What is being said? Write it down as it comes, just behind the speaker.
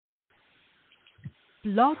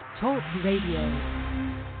Blog Talk Radio.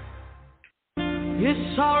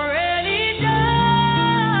 It's already done.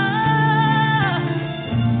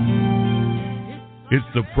 It's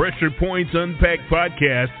the Pressure Points Unpacked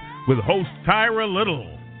podcast with host Tyra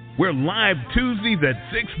Little. We're live Tuesdays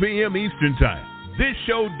at 6 p.m. Eastern Time. This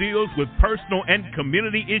show deals with personal and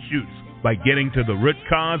community issues by getting to the root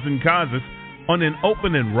cause and causes on an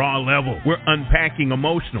open and raw level. We're unpacking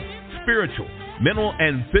emotional, spiritual, mental,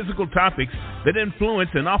 and physical topics that influence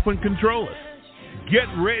and often control us. Get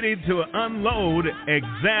ready to unload,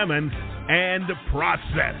 examine, and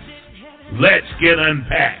process. Let's get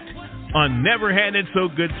unpacked on Never Had It So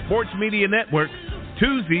Good Sports Media Network,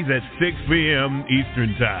 Tuesdays at 6 p.m.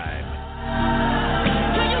 Eastern Time.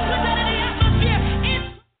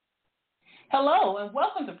 Hello, and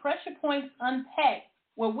welcome to Pressure Points Unpacked,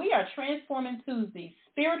 where we are transforming Tuesdays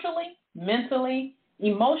spiritually, mentally,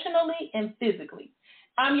 emotionally, and physically.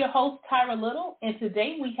 I'm your host, Tyra Little, and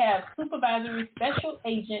today we have Supervisory Special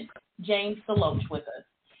Agent James DeLoatch with us.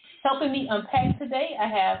 Helping me unpack today, I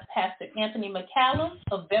have Pastor Anthony McCallum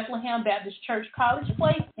of Bethlehem Baptist Church College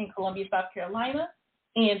Place in Columbia, South Carolina,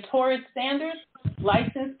 and Taurus Sanders,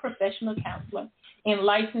 licensed professional counselor and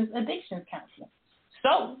licensed addictions counselor.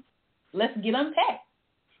 So, let's get unpacked.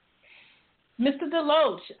 Mr.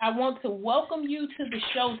 DeLoatch, I want to welcome you to the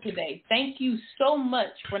show today. Thank you so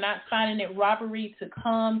much for not finding it robbery to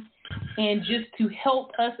come and just to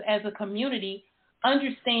help us as a community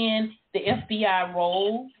understand the FBI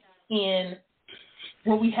role in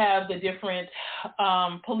where we have the different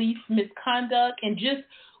police misconduct and just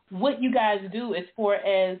what you guys do as far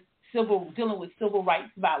as dealing with civil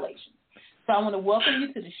rights violations. So I want to welcome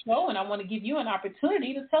you to the show, and I want to give you an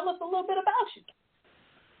opportunity to tell us a little bit about you.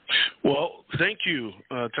 Well, thank you,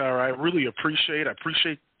 Tyra. I really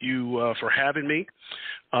appreciate you for having me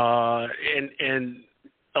and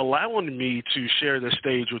allowing me to share the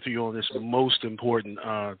stage with you on this most important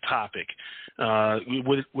topic,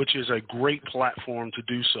 which is a great platform to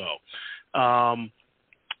do so.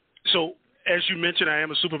 So, as you mentioned, I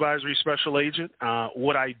am a supervisory special agent.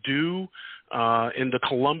 What I do in the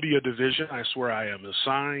Columbia Division, I swear I am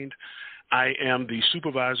assigned. I am the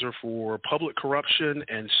supervisor for public corruption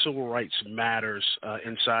and civil rights matters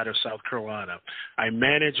inside of South Carolina. I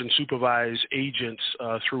manage and supervise agents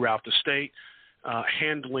throughout the state,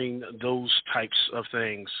 handling those types of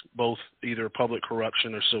things, both either public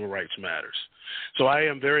corruption or civil rights matters. So I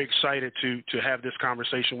am very excited to have this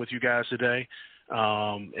conversation with you guys today,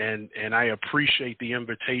 and I appreciate the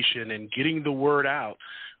invitation and getting the word out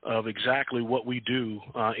of exactly what we do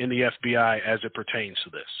in the FBI as it pertains to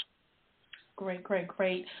this. Great.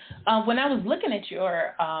 When I was looking at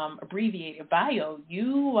your abbreviated bio,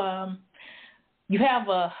 you have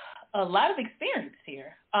a lot of experience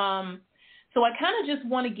here. So I kind of just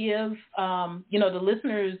want to give the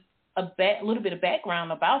listeners a little bit of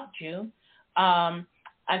background about you. I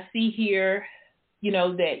see here,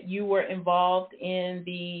 that you were involved in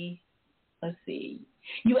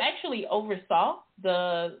you actually oversaw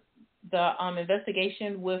the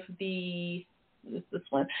investigation with the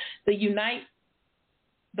Unite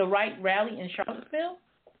the Right rally in Charlottesville?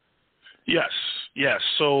 Yes.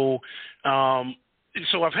 So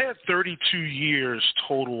I've had 32 years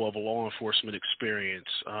total of law enforcement experience.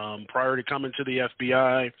 Prior to coming to the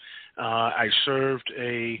FBI, I served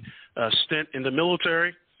a stint in the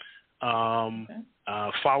military.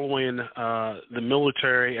 Following the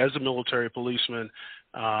military, as a military policeman,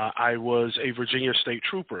 I was a Virginia State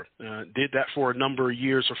Trooper. Did that for a number of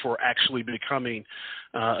years before actually becoming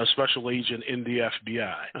a special agent in the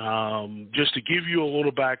FBI. Just to give you a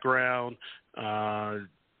little background,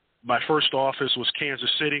 my first office was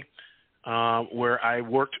Kansas City, where I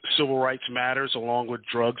worked civil rights matters along with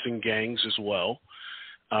drugs and gangs as well.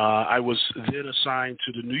 I was then assigned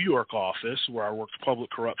to the New York office, where I worked public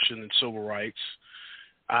corruption and civil rights.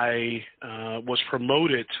 I was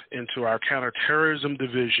promoted into our counterterrorism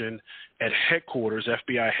division at headquarters,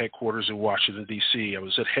 FBI headquarters in Washington, D.C. I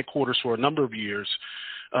was at headquarters for a number of years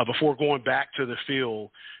before going back to the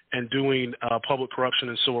field and doing public corruption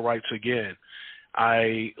and civil rights again.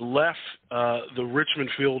 I left the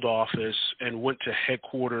Richmond field office and went to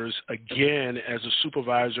headquarters again as a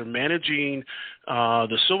supervisor managing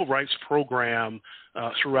the civil rights program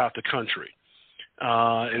throughout the country.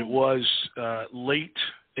 It was late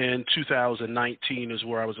in 2019 is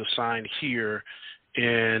where I was assigned here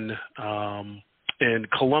in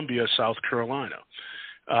Columbia, South Carolina.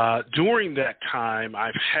 During that time,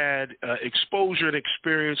 I've had exposure and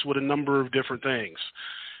experience with a number of different things.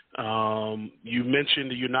 You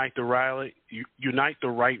mentioned the Unite the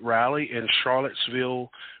Right rally in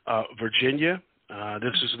Charlottesville, Virginia.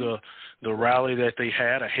 This is the rally that they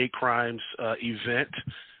had, a hate crimes event,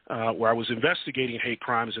 where I was investigating hate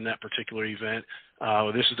crimes in that particular event.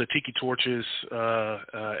 This is the Tiki Torches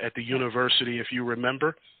at the university, if you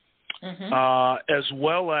remember. As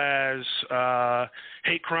well as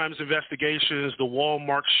hate crimes investigations, the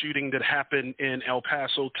Walmart shooting that happened in El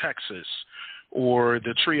Paso, Texas, or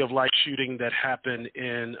the Tree of Life shooting that happened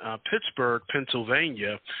in Pittsburgh,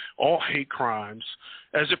 Pennsylvania, all hate crimes.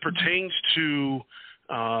 As it pertains to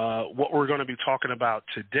what we're going to be talking about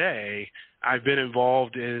today, I've been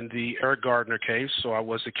involved in the Eric Garner case, so I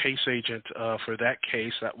was the case agent for that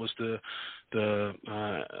case. That was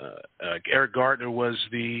Eric Garner was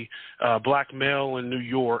the black male in New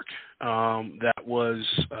York that was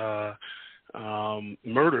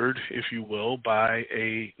murdered, if you will, by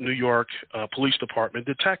a New York Police Department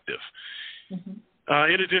detective. In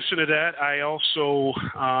addition to that, I also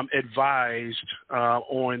advised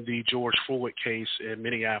on the George Floyd case in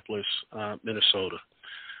Minneapolis, Minnesota.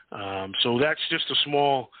 So that's just a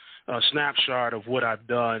small snapshot of what I've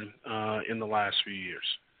done in the last few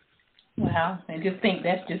years. Wow, and just think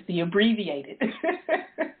that's just the abbreviated.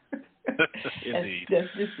 Indeed.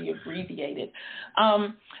 That's just the abbreviated.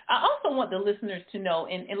 I also want the listeners to know,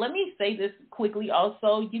 and let me say this quickly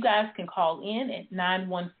also, you guys can call in at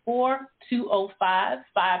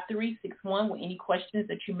 914-205-5361 with any questions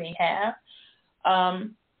that you may have.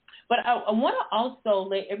 But I want to also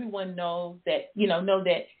let everyone know that you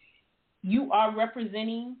are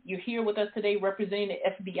you're here with us today representing the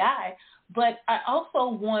FBI, but I also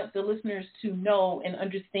want the listeners to know and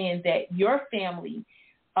understand that your family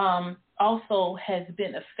also has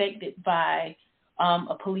been affected by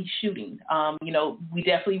a police shooting. We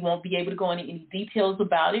definitely won't be able to go into any details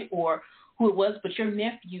about it or who it was, but your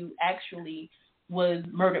nephew actually was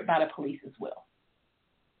murdered by the police as well.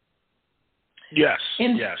 Yes.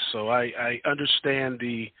 So I understand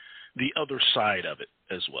the other side of it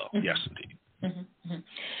as well. Yes, indeed.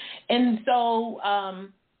 And so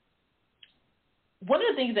one of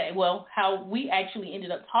the things how we actually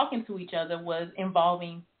ended up talking to each other was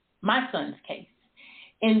involving my son's case.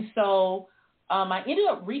 And so I ended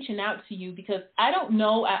up reaching out to you because I don't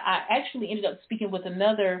know, I actually ended up speaking with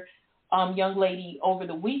another young lady over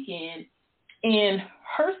the weekend, and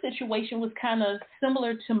her situation was kind of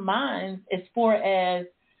similar to mine as far as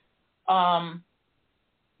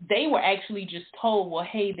they were actually just told, well,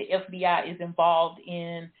 hey, the FBI is involved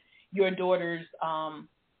in your daughter's,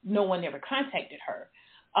 no one ever contacted her.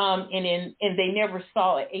 And they never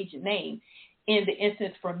saw an agent name. In the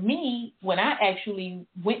instance for me, when I actually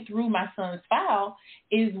went through my son's file,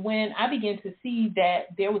 is when I began to see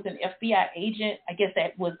that there was an FBI agent, I guess,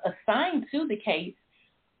 that was assigned to the case,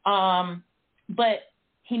 but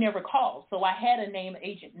he never called. So I had a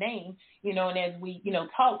agent name, and as we,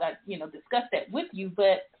 talked, I, discussed that with you.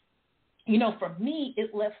 But, for me,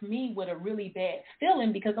 it left me with a really bad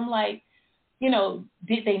feeling because I'm like,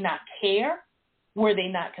 did they not care? Were they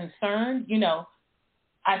not concerned?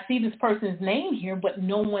 I see this person's name here, but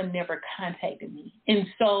no one never contacted me. And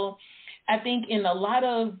so I think in a lot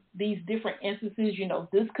of these different instances,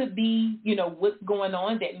 this could be, what's going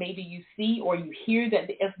on that maybe you see or you hear that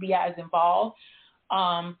the FBI is involved.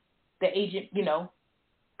 The agent,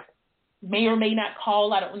 may or may not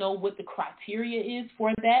call. I don't know what the criteria is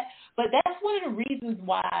for that. But that's one of the reasons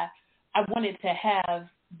why I wanted to have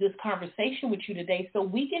this conversation with you today so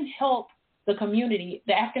we can help the community,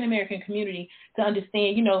 the African-American community, to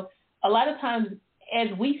understand, a lot of times as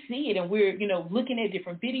we see it and we're, looking at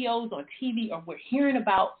different videos on TV or we're hearing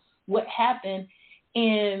about what happened,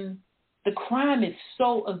 and the crime is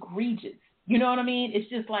so egregious. You know what I mean? It's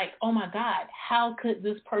just like, oh, my God, how could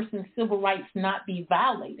this person's civil rights not be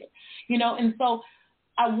violated? And so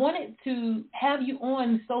I wanted to have you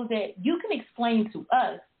on so that you can explain to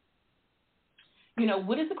us,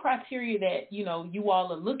 what is the criteria that, you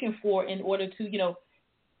all are looking for in order to,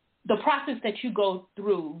 the process that you go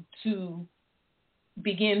through to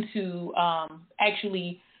begin to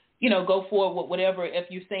actually, go forward with whatever,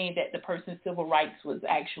 if you're saying that the person's civil rights was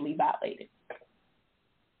actually violated.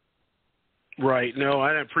 Right. No,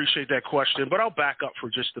 I appreciate that question, but I'll back up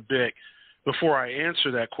for just a bit before I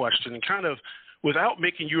answer that question and kind of, without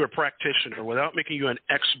making you a practitioner, without making you an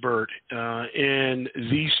expert in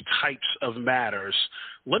these types of matters,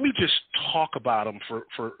 let me just talk about them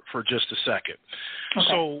for just a second. Okay.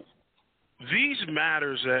 So these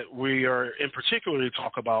matters that we are in particular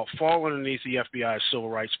talk about fall underneath the FBI Civil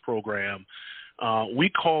Rights Program. We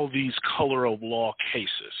call these color of law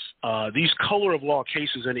cases. These color of law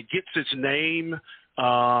cases, and it gets its name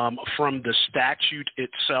from the statute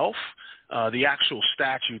itself. the actual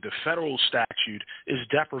statute, the federal statute, is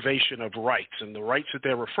deprivation of rights, and the rights that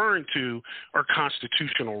they're referring to are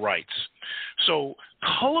constitutional rights. So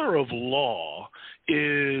color of law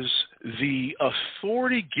is the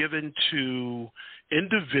authority given to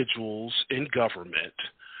individuals in government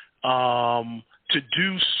to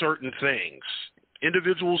do certain things.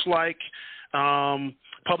 Individuals like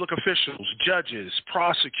public officials, judges,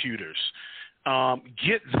 prosecutors,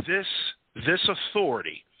 get this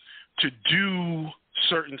authority to do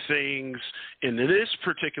certain things. In this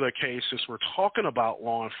particular case, as we're talking about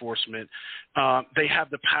law enforcement, they have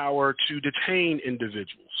the power to detain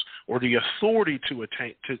individuals, or the authority to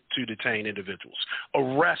detain individuals,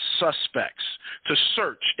 arrest suspects, to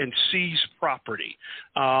search and seize property,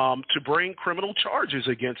 to bring criminal charges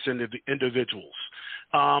against individuals,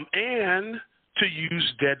 and to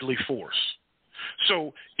use deadly force.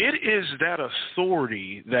 So it is that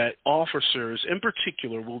authority that officers, in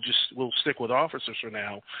particular, we'll stick with officers for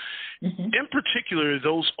now. Mm-hmm. In particular,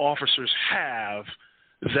 those officers have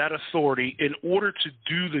that authority in order to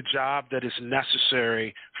do the job that is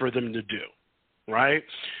necessary for them to do, right?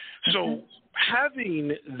 Mm-hmm. So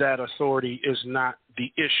having that authority is not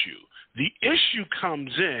the issue. The issue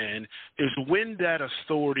comes in is when that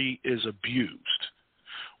authority is abused.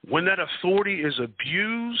 When that authority is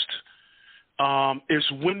abused, is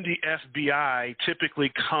when the FBI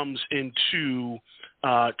typically comes into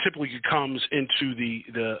and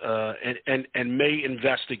may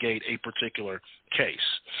investigate a particular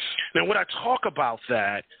case. Now, when I talk about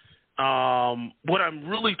that, what I'm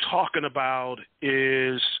really talking about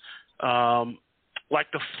is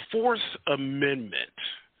like the Fourth Amendment.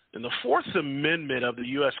 In the Fourth Amendment of the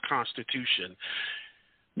U.S. Constitution,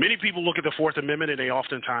 many people look at the Fourth Amendment and they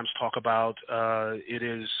oftentimes talk about it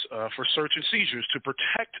is for search and seizures, to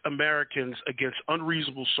protect Americans against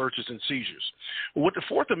unreasonable searches and seizures. What the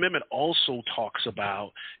Fourth Amendment also talks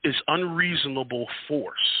about is unreasonable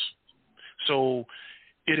force. So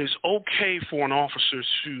it is okay for an officer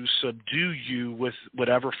to subdue you with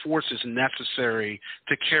whatever force is necessary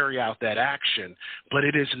to carry out that action, but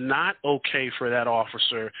it is not okay for that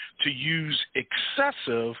officer to use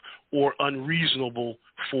excessive or unreasonable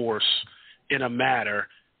force in a matter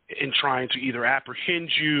in trying to either apprehend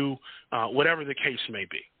you, whatever the case may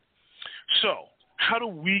be. So how do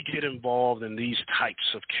we get involved in these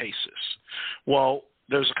types of cases? Well,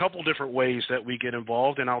 there's a couple different ways that we get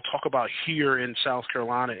involved, and I'll talk about here in South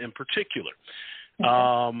Carolina in particular.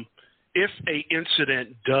 Okay. If an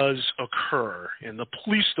incident does occur and the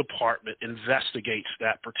police department investigates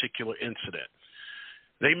that particular incident,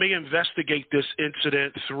 they may investigate this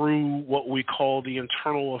incident through what we call the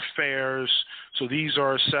internal affairs. So these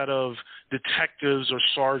are a set of detectives or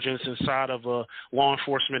sergeants inside of a law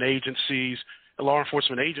enforcement agency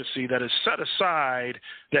that is set aside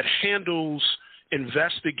that handles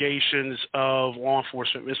investigations of law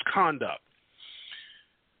enforcement misconduct.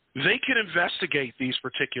 They can investigate these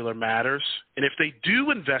particular matters, and if they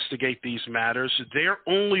do investigate these matters, they're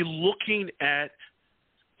only looking at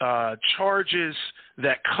charges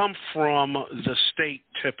that come from the state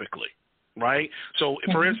typically, right? So,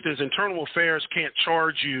 for instance, internal affairs can't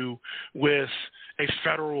charge you with a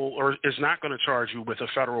federal, or is not going to charge you with a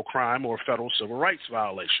federal crime or a federal civil rights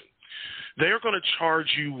violation. They're going to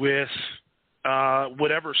charge you with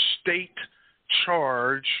whatever state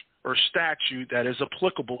charge or statute that is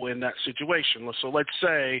applicable in that situation. So let's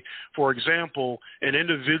say, for example, an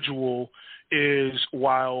individual is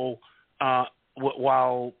while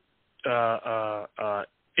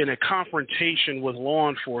in a confrontation with law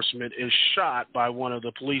enforcement is shot by one of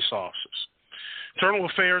the police officers. Internal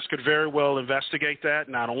Affairs could very well investigate that.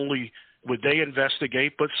 Not only would they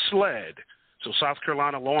investigate, but SLED, so South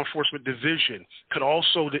Carolina Law Enforcement Division, could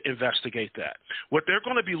also investigate that. What they're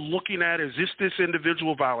going to be looking at is this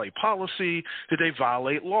individual violate policy? Did they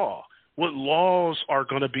violate law? What laws are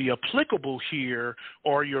going to be applicable here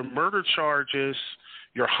are your murder charges,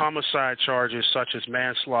 your homicide charges such as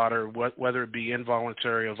manslaughter, whether it be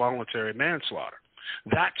involuntary or voluntary manslaughter.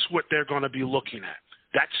 That's what they're going to be looking at.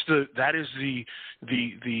 That is the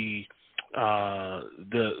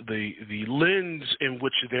lens in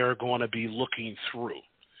which they're going to be looking through.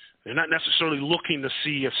 They're not necessarily looking to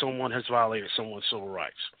see if someone has violated someone's civil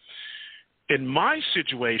rights. In my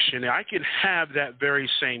situation, I can have that very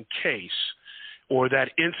same case or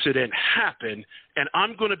that incident happen, and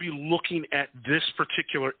I'm going to be looking at this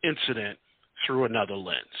particular incident through another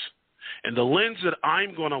lens. And the lens that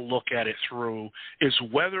I'm going to look at it through is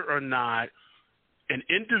whether or not an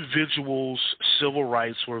individual's civil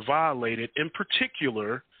rights were violated, in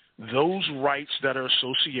particular, those rights that are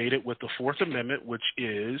associated with the Fourth Amendment, which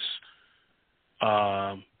is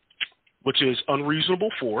which is unreasonable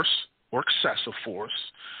force or excessive force,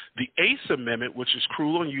 the Eighth Amendment, which is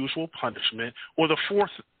cruel and unusual punishment, or the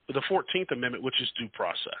 14th Amendment, which is due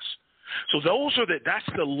process. So that's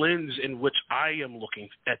the lens in which I am looking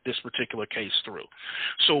at this particular case through.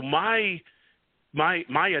 So my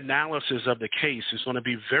analysis of the case is going to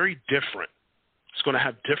be very different. It's going to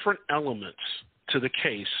have different elements to the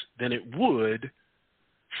case than it would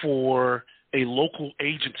for a local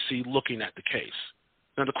agency looking at the case.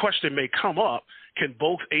 Now, the question may come up, can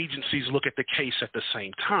both agencies look at the case at the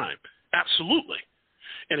same time? Absolutely.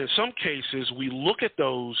 And in some cases, we look at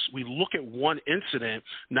one incident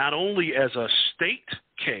not only as a state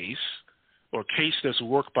case or case that's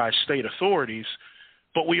worked by state authorities,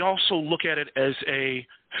 but we also look at it as a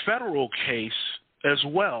federal case as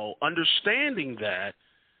well, understanding that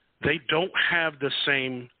they don't have the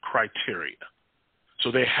same criteria.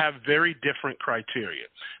 So they have very different criteria.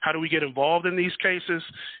 How do we get involved in these cases?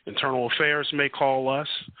 Internal Affairs may call us,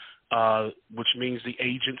 which means the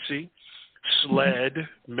agency. SLED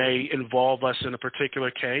may involve us in a particular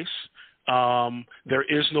case. There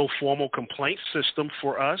is no formal complaint system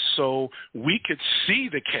for us, so we could see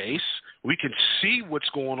the case. We can see what's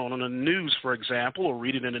going on in the news, for example, or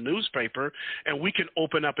read it in a newspaper, and we can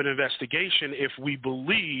open up an investigation if we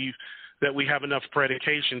believe that we have enough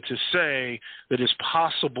predication to say that it's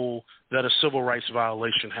possible that a civil rights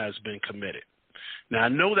violation has been committed. Now, I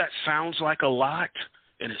know that sounds like a lot,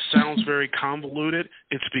 and it sounds very convoluted.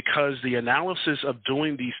 It's because the analysis of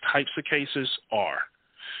doing these types of cases are.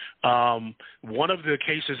 One of the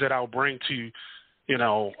cases that I'll bring to,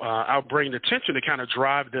 I'll bring attention to kind of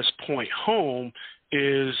drive this point home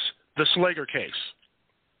is the Slager case.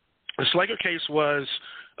 The Slager case was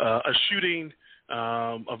a shooting.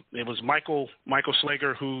 It was Michael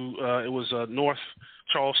Slager, who it was a North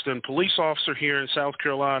Charleston police officer here in South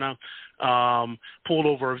Carolina, pulled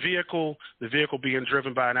over a vehicle, the vehicle being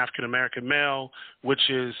driven by an African-American male, which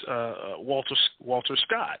is Walter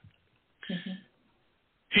Scott. Mm-hmm.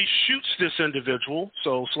 He shoots this individual,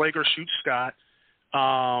 so Slager shoots Scott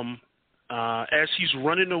as he's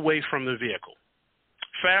running away from the vehicle.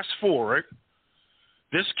 Fast forward,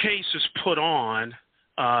 this case is put on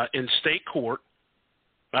in state court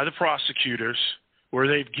by the prosecutors, where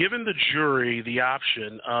they've given the jury the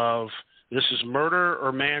option of this is murder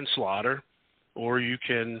or manslaughter, or you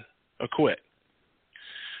can acquit.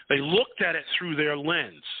 They looked at it through their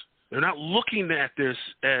lens. They're not looking at this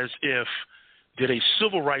as if did a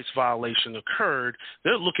civil rights violation occurred.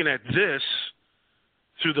 They're looking at this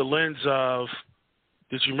through the lens of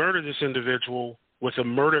did you murder this individual with a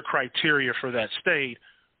murder criteria for that state?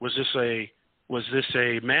 Was this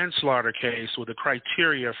a manslaughter case with a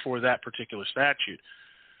criteria for that particular statute?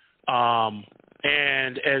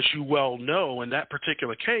 And as you well know, in that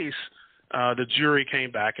particular case, the jury came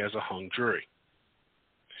back as a hung jury.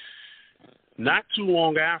 Not too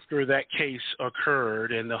long after that case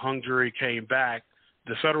occurred and the hung jury came back,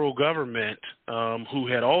 the federal government, who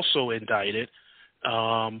had also indicted,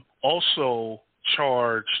 also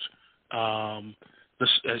charged Officer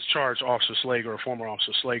Slager, or former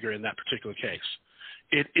Officer Slager, in that particular case.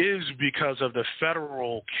 It is because of the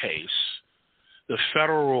federal case, the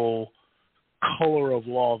federal color of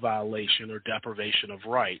law violation or deprivation of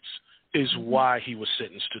rights, is why he was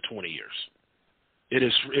sentenced to 20 years. It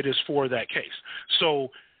is for that case. So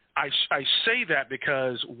I say that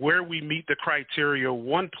because where we meet the criteria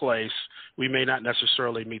one place, we may not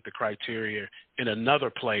necessarily meet the criteria in another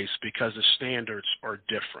place because the standards are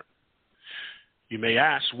different. You may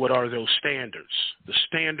ask, what are those standards? The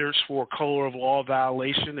standards for color of law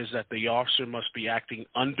violation is that the officer must be acting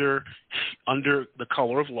under the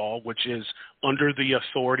color of law, which is under the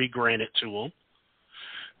authority granted to him.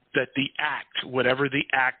 That the act, whatever the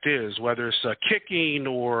act is, whether it's a kicking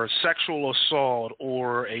or sexual assault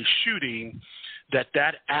or a shooting, that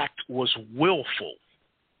act was willful.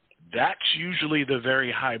 That's usually the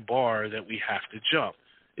very high bar that we have to jump,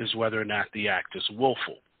 is whether or not the act is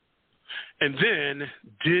willful. And then,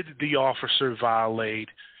 did the officer violate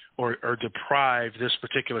or deprive this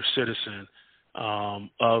particular citizen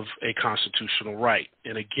of a constitutional right?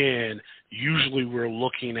 And again, usually we're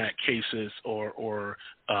looking at cases or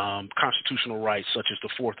constitutional rights such as the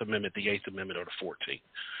Fourth Amendment, the Eighth Amendment, or the 14th.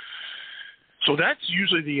 So that's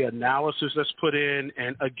usually the analysis that's put in.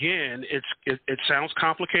 And again, it sounds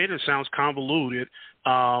complicated, it sounds convoluted,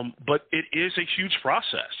 but it is a huge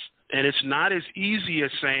process. And it's not as easy as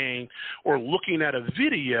saying or looking at a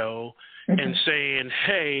video and saying,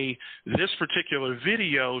 hey, this particular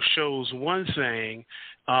video shows one thing.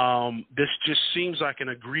 This just seems like an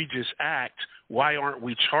egregious act. Why aren't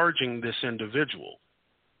we charging this individual?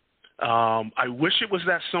 I wish it was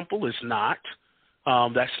that simple. It's not.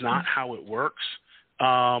 That's not how it works.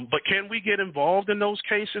 But can we get involved in those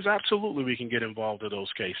cases? Absolutely, we can get involved in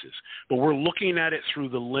those cases. But we're looking at it through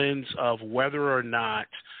the lens of whether or not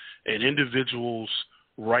an individual's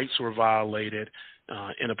rights were violated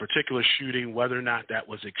in a particular shooting, whether or not that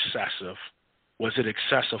was excessive. Was it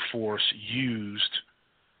excessive force used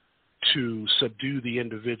to subdue the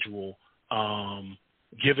individual,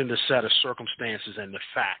 given the set of circumstances and the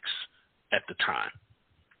facts at the time?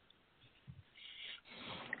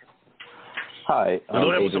 Hi. I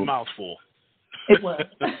know that was a mouthful. It was.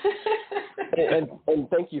 and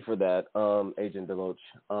thank you for that, Agent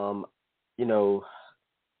DeLoatch. You know,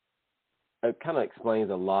 it kind of explains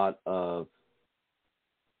a lot of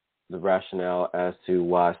the rationale as to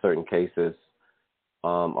why certain cases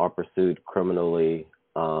are pursued criminally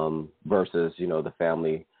versus, you know, the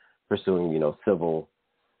family pursuing, you know, civil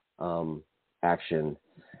action.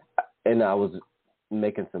 And I was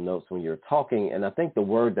making some notes when you were talking, and I think the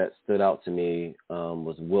word that stood out to me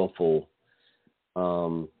was willful,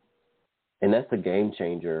 and that's a game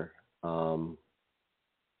changer. You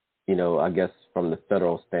know, I guess from the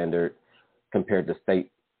federal standard compared to state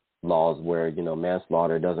laws where, you know,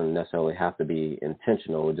 manslaughter doesn't necessarily have to be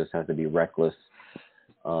intentional. It just has to be reckless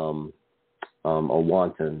or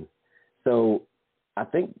wanton. So I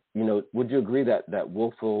think, you know, would you agree that that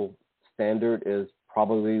willful standard is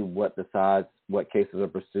probably what decides what cases are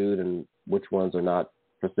pursued and which ones are not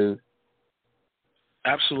pursued?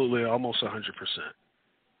 Absolutely, almost 100%.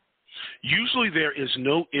 Usually there is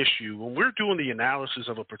no issue. When we're doing the analysis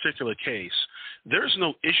of a particular case, there's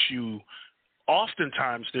no issue.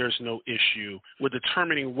 Oftentimes there's no issue with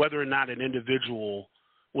determining whether or not an individual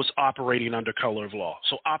was operating under color of law,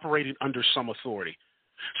 so operating under some authority.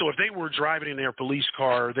 So if they were driving in their police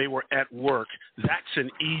car, they were at work, that's an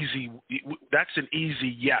easy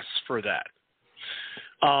yes for that.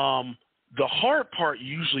 The hard part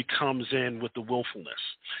usually comes in with the willfulness.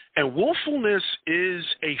 And willfulness is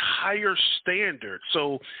a higher standard.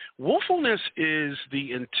 So willfulness is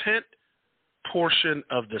the intent portion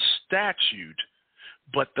of the statute,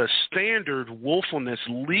 but the standard willfulness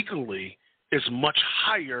legally is much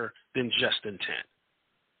higher than just intent.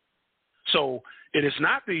 So it is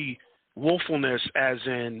not the willfulness as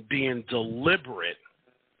in being deliberate.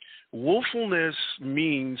 Willfulness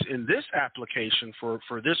means in this application for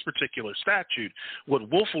this particular statute, what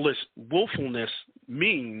willfulness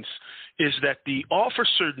means is that the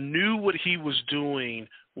officer knew what he was doing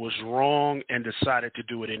was wrong and decided to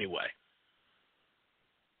do it anyway.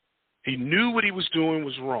 He knew what he was doing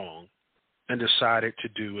was wrong and decided to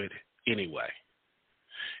do it anyway.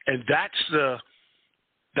 And that's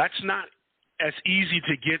not as easy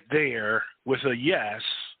to get there with a yes.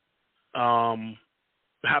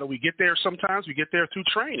 How do we get there? Sometimes we get there through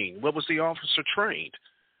training. What was the officer trained?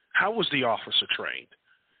 How was the officer trained?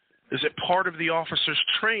 Is it part of the officer's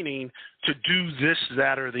training to do this,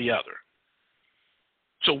 that, or the other?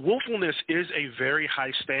 So willfulness is a very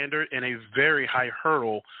high standard and a very high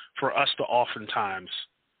hurdle for us to oftentimes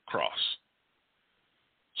cross.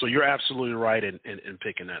 So you're absolutely right in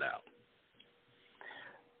picking that out.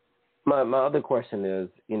 My other question is,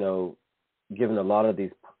 you know, given a lot of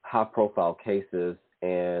these high-profile cases,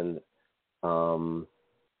 and I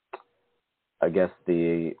guess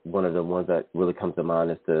one of the ones that really comes to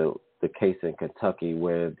mind is the case in Kentucky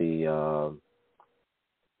where the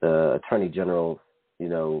attorney general, you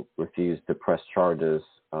know, refused to press charges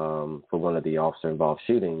for one of the officer-involved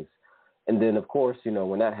shootings. And then, of course, you know,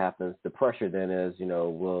 when that happens, the pressure then is, you know,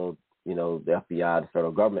 will, you know, the FBI, the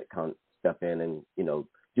federal government step in and, you know,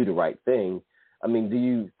 do the right thing. I mean, do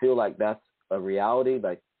you feel like that's a reality?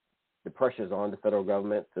 Like the pressure is on the federal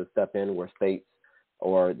government to step in where states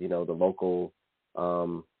or, you know, the local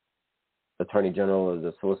attorney general or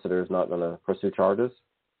the solicitor is not going to pursue charges?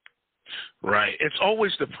 Right. It's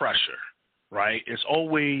always the pressure, right? It's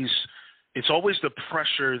always the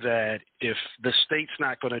pressure that if the state's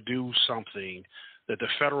not going to do something, that the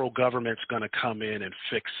federal government's going to come in and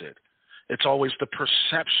fix it. It's always the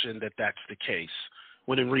perception that that's the case,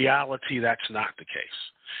 when in reality that's not the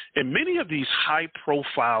case. In many of these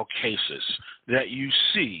high-profile cases that you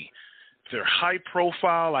see, if they're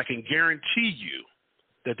high-profile, I can guarantee you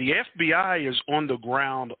that the FBI is on the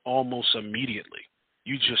ground almost immediately.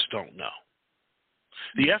 You just don't know.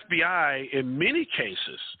 The FBI, in many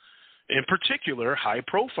cases, in particular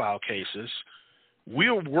high-profile cases,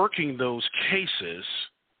 we're working those cases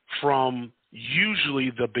from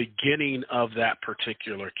usually the beginning of that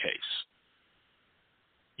particular case.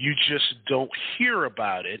 You just don't hear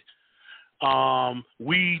about it.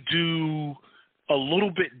 We do a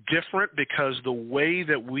little bit different because the way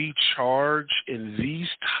that we charge in these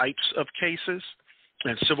types of cases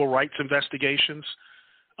and civil rights investigations,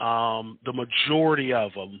 the majority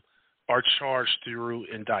of them are charged through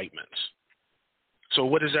indictments. So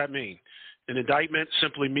what does that mean? An indictment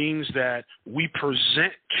simply means that we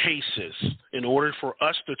present cases in order for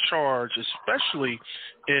us to charge, especially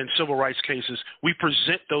in civil rights cases, we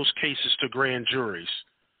present those cases to grand juries.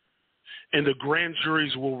 And the grand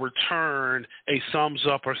juries will return a thumbs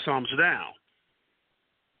up or thumbs down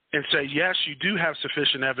and say, yes, you do have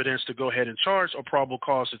sufficient evidence to go ahead and charge or probable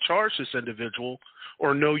cause to charge this individual,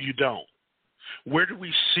 or no, you don't. Where do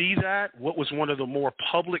we see that? What was one of the more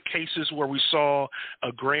public cases where we saw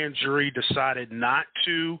a grand jury decided not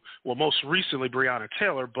to? Well, most recently, Breonna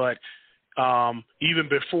Taylor, but even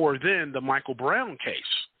before then, the Michael Brown case.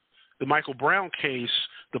 The Michael Brown case,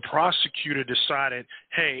 the prosecutor decided,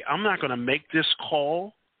 hey, I'm not going to make this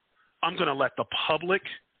call. I'm going to let the public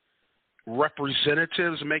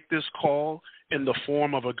representatives make this call in the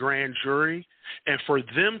form of a grand jury, and for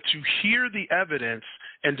them to hear the evidence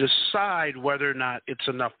and decide whether or not it's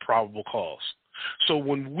enough probable cause. So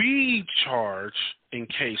when we charge in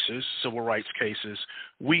cases, civil rights cases,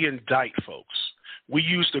 we indict folks. We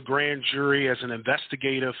use the grand jury as an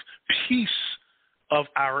investigative piece of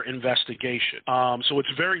our investigation. So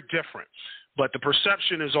it's very different. But the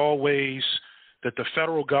perception is always that the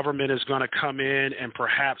federal government is going to come in and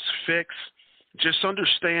perhaps fix. Just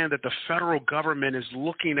understand that the federal government is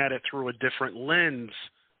looking at it through a different lens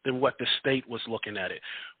than what the state was looking at it.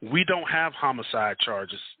 We don't have homicide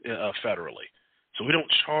charges federally. So we don't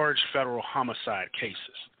charge federal homicide cases.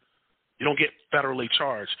 You don't get federally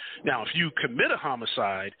charged. Now, if you commit a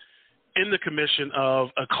homicide in the commission of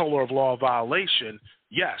a color of law violation,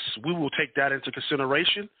 yes, we will take that into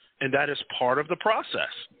consideration, and that is part of the process.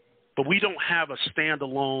 But we don't have a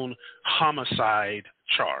standalone homicide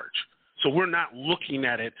charge. So we're not looking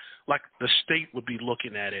at it like the state would be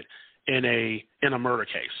looking at it in a murder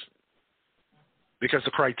case, because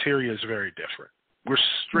the criteria is very different. We're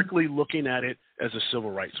strictly looking at it as a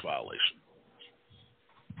civil rights violation.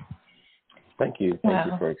 Thank you. Thank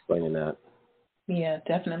you for explaining that. Yeah,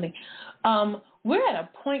 definitely. We're at a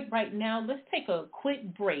point right now. Let's take a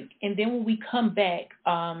quick break, and then when we come back,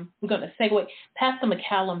 we're going to segue. Pastor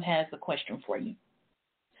McCallum has a question for you.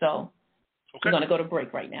 So We're going to go to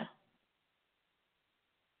break right now.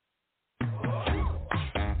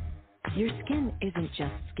 Your skin isn't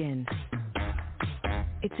just skin.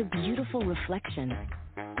 It's a beautiful reflection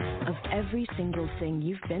of every single thing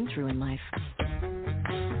you've been through in life.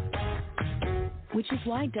 Which is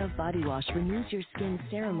why Dove Body Wash renews your skin's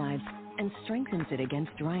ceramides and strengthens it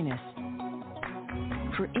against dryness.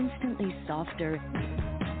 For instantly softer,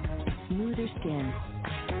 smoother skin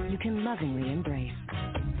you can lovingly embrace.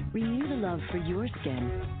 Renew the love for your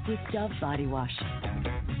skin with Dove Body Wash.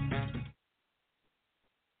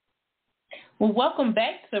 Well, welcome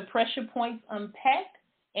back to Pressure Points Unpacked,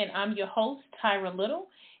 and I'm your host, Tyra Little,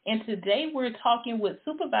 and today we're talking with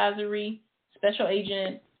Supervisory Special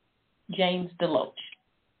Agent James DeLoatch.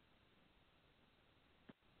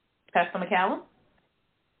 Pastor McCallum?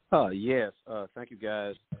 Yes. Thank you,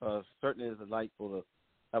 guys. Certainly is delightful to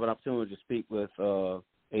have an opportunity to speak with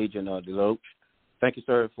Agent DeLoatch. Thank you,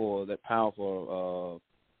 sir, for that powerful,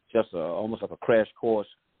 almost like a crash course.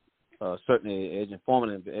 Certainly is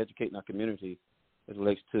informative, educating our community as it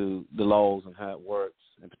relates to the laws and how it works.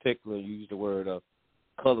 In particular, you used the word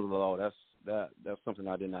color of the law. That's something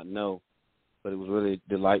I did not know, but it was really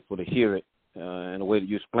delightful to hear it, and the way that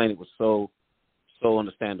you explained it was so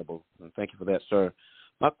understandable. And thank you for that, sir.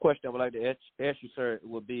 My question I would like to ask you, sir,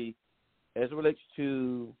 would be, as it relates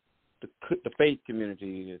to the faith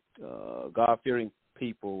community, God-fearing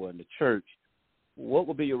people and the church, what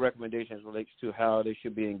would be your recommendations as it relates to how they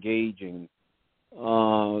should be engaging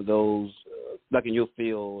those, like in your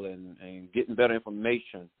field, and getting better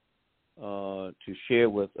information to share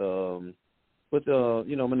with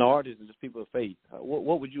minorities and just people of faith?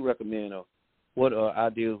 What would you recommend, or what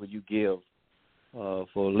ideas would you give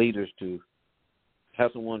for leaders to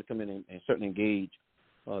have someone come in and certainly engage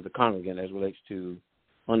the congregant as it relates to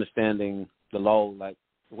understanding the law, like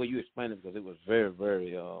the way you explained it, because it was very,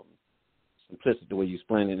 very simplistic the way you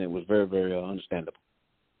explained it, and it was very, very understandable.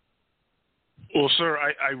 Well, sir,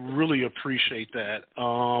 I really appreciate that.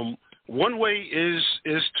 One way is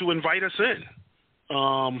to invite us in.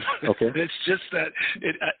 Okay. It's just that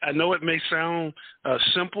I know it may sound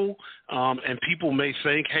simple, and people may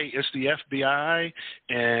think, hey, it's the FBI,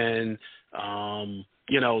 and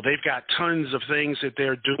they've got tons of things that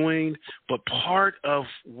they're doing. But part of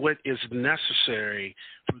what is necessary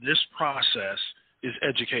for this process is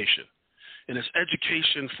education. and it's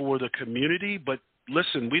education for the community. But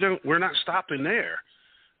listen, we're not stopping there.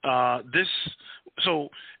 So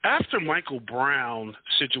after Michael Brown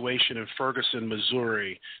situation in Ferguson,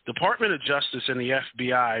 Missouri, Department of Justice and the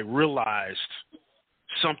FBI realized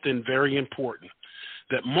something very important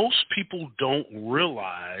that most people don't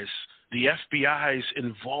realize: the FBI's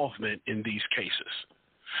involvement in these cases.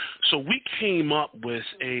 So we came up with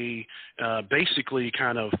basically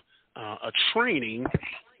kind of a training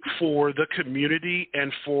for the community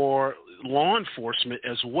and for law enforcement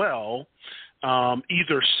as well,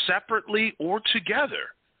 either separately or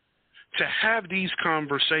together, to have these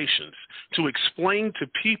conversations, to explain to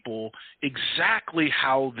people exactly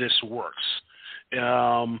how this works.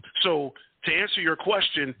 So to answer your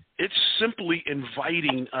question, it's simply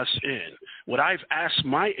inviting us in. What I've asked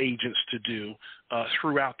my agents to do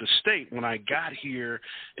throughout the state when I got here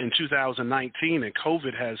in 2019, and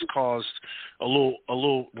COVID has caused a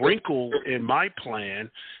little wrinkle in my plan,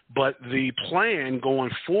 but the plan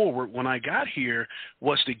going forward when I got here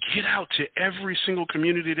was to get out to every single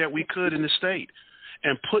community that we could in the state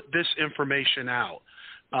and put this information out.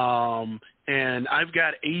 And I've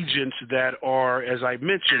got agents that are, as I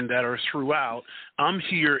mentioned, that are throughout. I'm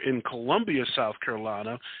here in Columbia, South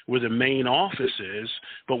Carolina, where the main office is,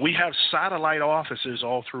 but we have satellite offices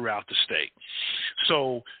all throughout the state.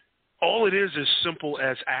 So all it is simple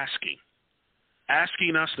as asking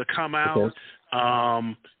us to come out,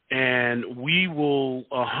 and we will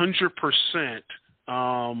 100%,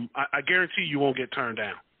 I guarantee you won't get turned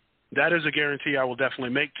down. That is a guarantee I will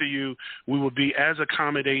definitely make to you. We will be as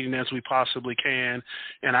accommodating as we possibly can.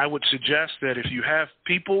 And I would suggest that if you have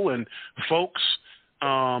people and folks,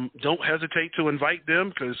 don't hesitate to invite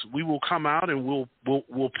them, because we will come out and we'll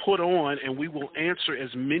put on and we will answer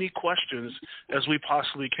as many questions as we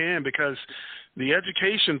possibly can, because the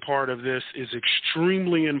education part of this is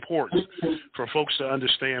extremely important for folks to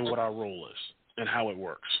understand what our role is and how it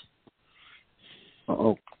works.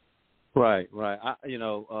 Uh-oh. Right. I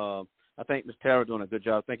think Ms. Tyra doing a good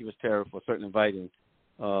job. Thank you, Ms. Tyra, for certainly inviting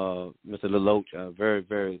Mr. DeLoatch. Very,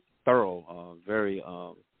 very thorough, very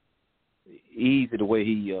easy the way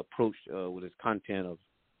he approached with his content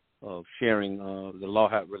of sharing the law,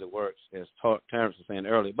 how it really works, as Terrence was saying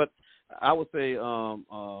earlier. But I would say,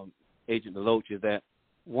 Agent DeLoatch, is that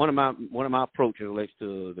one of my approaches relates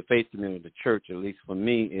to the faith community, the church, at least for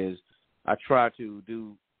me, is I try to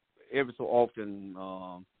do every so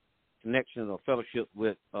often connections or fellowship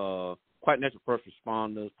with quite natural first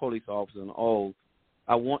responders, police officers, and all.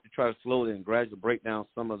 I want to try to slowly and gradually break down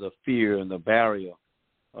some of the fear and the barrier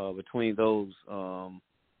between those,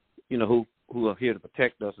 who are here to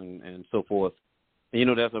protect us and so forth.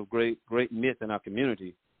 And, that's a great myth in our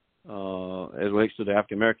community as it relates to the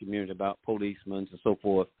African-American community about policemen and so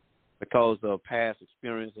forth, because of past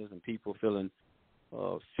experiences and people feeling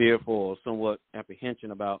fearful or somewhat apprehension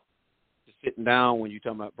about sitting down when you're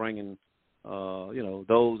talking about bringing,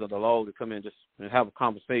 those of the law to come in just and have a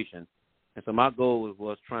conversation. And so my goal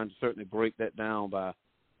was trying to certainly break that down by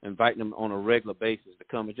inviting them on a regular basis to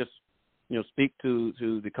come and just, speak to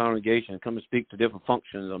the congregation, come and speak to different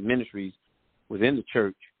functions or ministries within the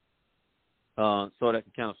church, so that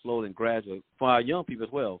can kind of slowly and gradually, for our young people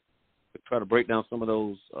as well, to try to break down some of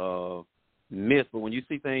those myths. But when you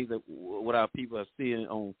see things that what our people are seeing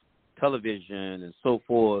on television and so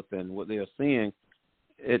forth, and what they are seeing,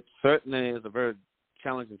 it certainly is a very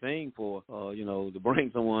challenging thing for to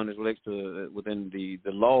bring someone that relates to within the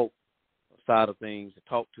law side of things to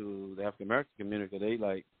talk to the African American community. They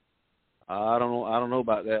like, I don't know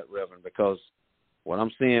about that, Reverend, because what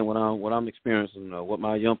I'm seeing, what I'm experiencing, what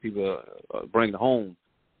my young people are bringing home,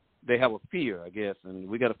 they have a fear, I guess, and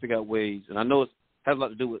we got to figure out ways. And I know it has a lot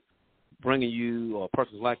to do with bringing you or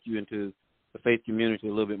persons like you into the faith community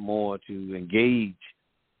a little bit more to engage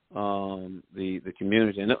the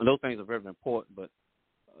community, and those things are very, very important. But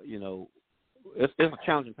it's a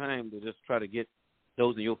challenging time to just try to get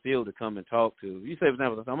those in your field to come and talk to. You say, for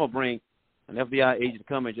example, I'm gonna bring an FBI agent to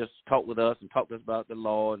come and just talk with us and talk to us about the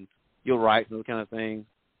law and your rights and those kind of things.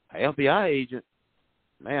 An FBI agent,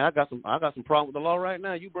 man, I got some problem with the law right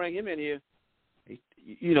now. You bring him in here,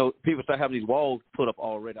 people start having these walls put up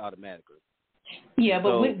already automatically. Yeah,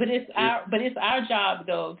 but it's our job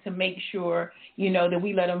though to make sure that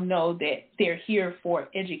we let them know that they're here for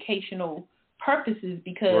educational purposes,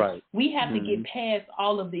 because we have to get past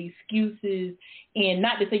all of the excuses, and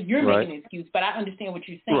not to say you're making an excuse, but I understand what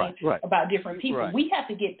you're saying about different people. We have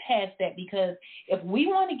to get past that, because if we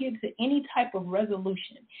want to get to any type of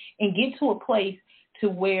resolution and get to a place to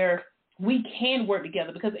where we can work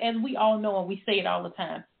together, because as we all know, and we say it all the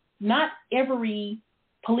time, not every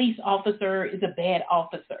police officer is a bad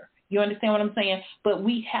officer. You understand what I'm saying? But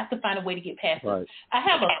we have to find a way to get past it. I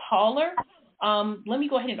have a caller. Let me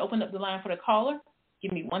go ahead and open up the line for the caller.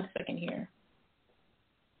 Give me 1 second here.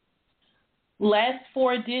 Last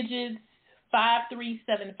 4 digits,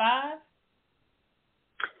 5375.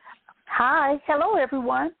 Hi. Hello,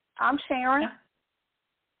 everyone. I'm Sharon.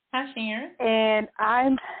 Hi, Sharon. And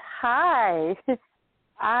I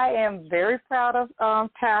am very proud of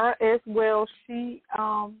Tyra as well. She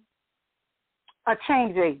a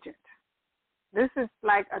change agent. This is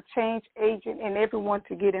like a change agent and everyone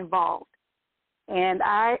to get involved. And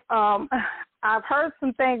I've heard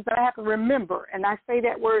some things that I have to remember, and I say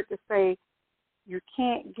that word to say you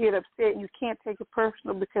can't get upset, you can't take it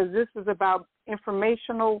personal, because this is about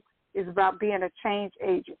informational, is about being a change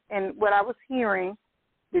agent. And what I was hearing,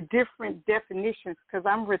 the different definitions, because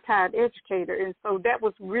I'm a retired educator, and so that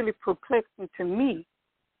was really perplexing to me.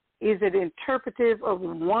 Is it interpretive of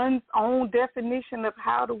one's own definition of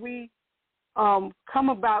how do we come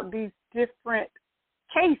about these different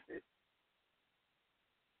cases?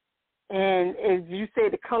 And as you say,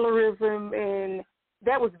 the colorism, and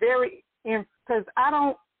that was very, because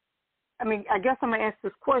I guess I'm going to ask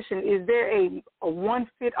this question. Is there a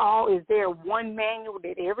one-fit-all? Is there one manual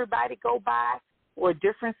that everybody go by, or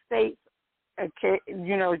different states? Okay,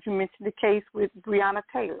 you know, you mentioned the case with Breonna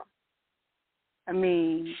Taylor. I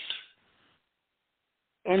mean,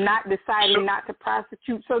 and not deciding not to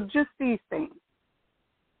prosecute. So just these things.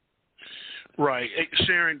 Right. Hey,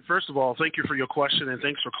 Sharon, first of all, thank you for your question, and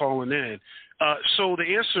thanks for calling in. So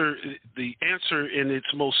the answer in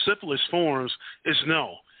its most simplest forms is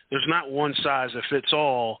no. There's not one size that fits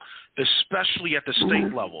all, especially at the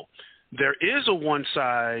state level. There is a one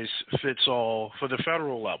size fits all for the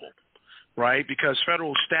federal level, right? Because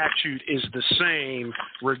federal statute is the same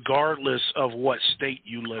regardless of what state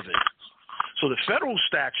you live in. So the federal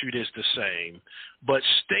statute is the same, but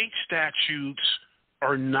state statutes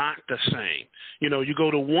are not the same. You know, you go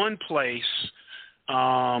to one place,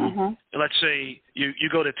 let's say you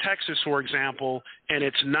go to Texas, for example, and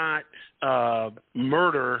it's not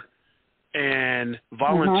murder and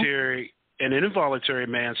voluntary and involuntary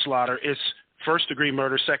manslaughter. It's first-degree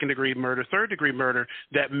murder, second-degree murder, third-degree murder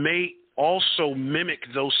that may also mimic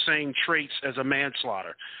those same traits as a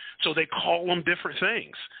manslaughter. So they call them different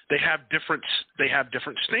things. They have different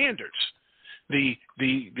standards. The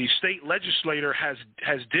state legislator has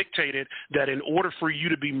dictated that in order for you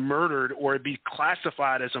to be murdered or be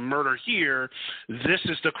classified as a murder here, this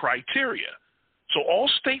is the criteria. So all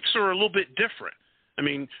states are a little bit different. I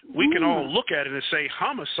mean, we can all look at it and say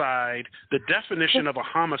homicide, the definition of a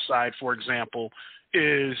homicide, for example,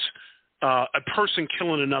 is a person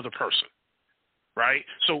killing another person, right?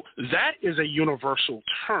 So that is a universal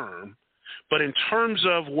term, but in terms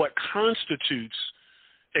of what constitutes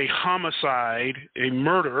a homicide, a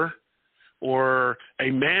murder, or a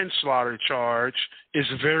manslaughter charge is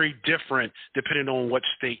very different depending on what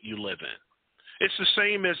state you live in. It's the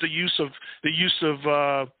same as the use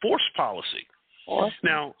of force policy.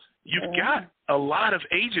 Now, you've got a lot of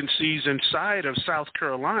agencies inside of South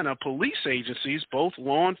Carolina, police agencies, both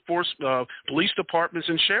law enforcement, police departments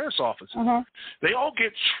and sheriff's offices. They all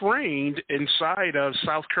get trained inside of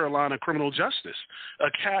South Carolina Criminal Justice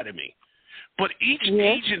Academy. But each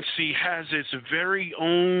agency has its very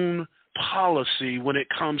own policy when it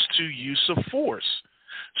comes to use of force.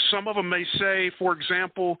 Some of them may say, for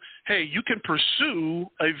example, hey, you can pursue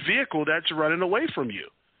a vehicle that's running away from you.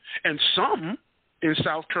 And some in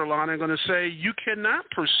South Carolina are going to say you cannot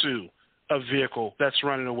pursue a vehicle that's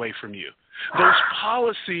running away from you. Those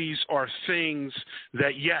policies are things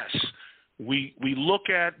that, yes, we look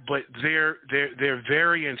at, but they're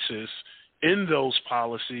variances in those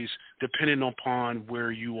policies depending upon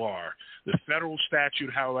where you are. The federal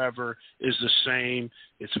statute, however, is the same.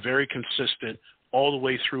 It's very consistent all the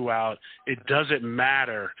way throughout. It doesn't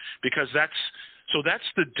matter because that's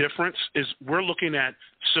the difference is we're looking at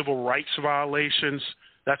civil rights violations.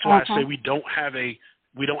 That's why I say we don't have a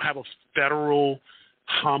federal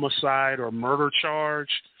homicide or murder charge.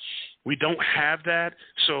 We don't have that.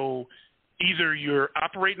 So either you're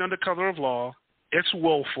operating under color of law, it's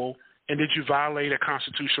willful, and did you violate a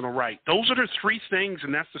constitutional right? Those are the three things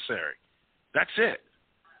necessary. That's it.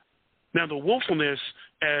 Now, the willfulness,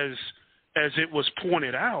 as it was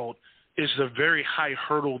pointed out, is the very high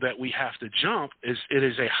hurdle that we have to jump. It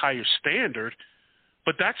is a higher standard,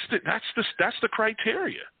 but that's the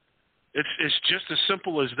criteria. It's just as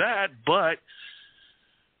simple as that. But,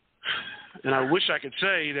 and I wish I could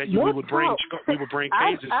say that we would bring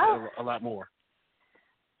cases a lot more.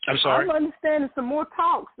 I'm sorry. I'm understanding some more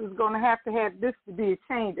talks is going to have this to be a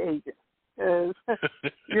change agent.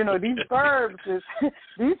 You know, these verbs is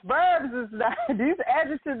not, these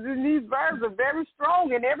adjectives and these verbs are very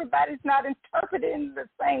strong, and everybody's not interpreting the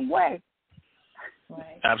same way.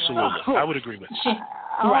 Right. Absolutely. Right. I would agree with you.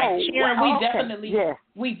 Right. Sharon, well,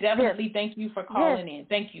 we definitely thank you for calling in.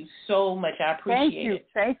 Thank you so much. I appreciate it.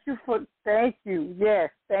 Thank you. Yes,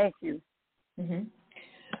 thank you. Mm-hmm.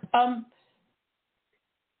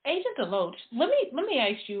 Agent DeLoatch, let me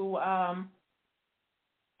ask you,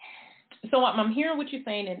 so I'm hearing what you're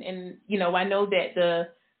saying, and you know, I know that the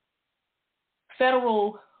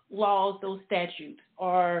federal laws, those statutes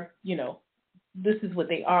are, you know, this is what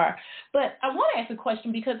they are. But I want to ask a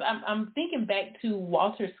question because I'm thinking back to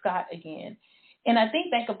Walter Scott again. And I think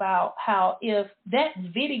back about how if that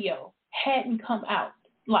video hadn't come out,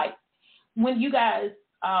 like when you guys,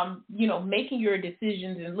 you know, making your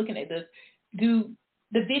decisions and looking at this, do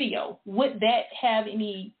the video, would that have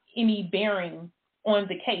any bearing on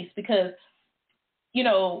the case? Because, you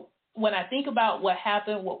know, when I think about what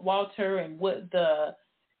happened with Walter and what the,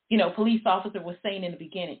 you know, police officer was saying in the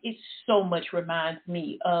beginning, it so much reminds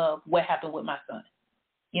me of what happened with my son,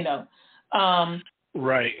 you know.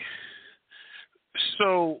 Right.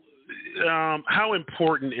 So how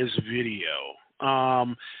important is video?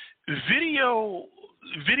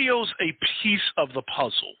 Video's a piece of the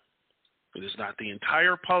puzzle. It is not the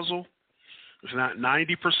entire puzzle. It's not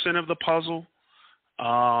 90% of the puzzle.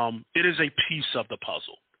 It is a piece of the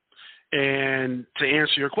puzzle. And to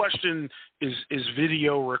answer your question, is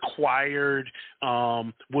video required?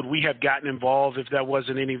 Would we have gotten involved if there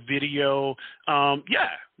wasn't any video? Yeah,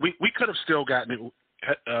 we could have still gotten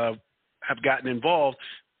involved.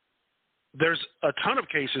 There's a ton of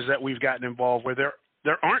cases that we've gotten involved where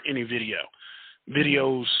there aren't any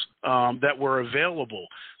videos that were available.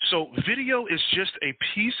 So video is just a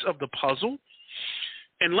piece of the puzzle.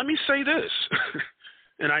 And let me say this.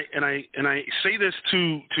 And I say this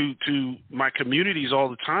to my communities all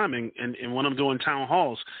the time, and when I'm doing town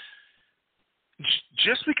halls,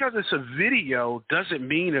 just because it's a video doesn't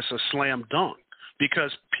mean it's a slam dunk,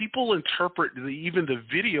 because people interpret even the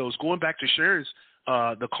videos. Going back to Sharon's,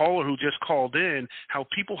 the caller who just called in, how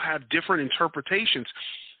people have different interpretations.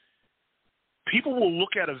 People will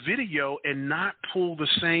look at a video and not pull the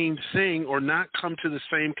same thing or not come to the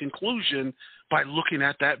same conclusion by looking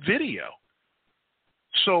at that video.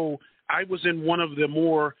 So I was in one of the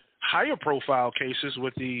more higher profile cases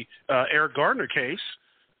with the Eric Garner case.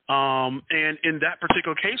 And in that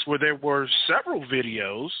particular case where there were several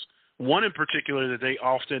videos, one in particular that they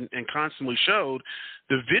often and constantly showed,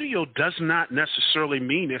 the video does not necessarily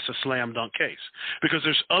mean it's a slam dunk case, because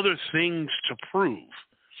there's other things to prove.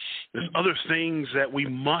 There's other things that we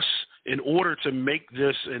must, in order to make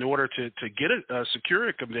this, in order to get a secure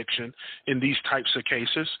a conviction in these types of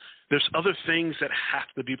cases, there's other things that have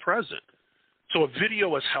to be present. So a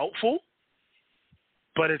video is helpful,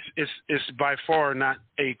 but it's by far not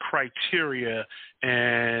a criteria,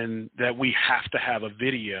 and that we have to have a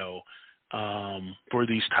video for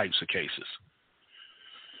these types of cases.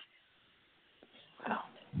 Wow.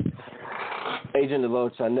 Agent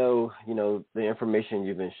DeLoatch, I know, you know, the information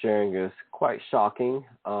you've been sharing is quite shocking,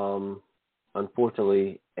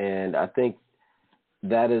 unfortunately, and I think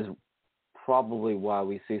that is probably why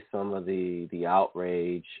we see some of the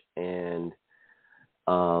outrage and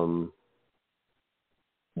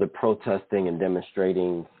the protesting and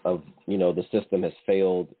demonstrating of, you know, the system has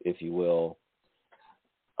failed, if you will.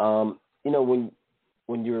 You know,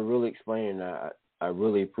 when you were really explaining that, I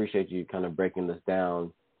really appreciate you kind of breaking this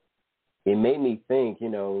down. It made me think, you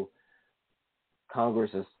know,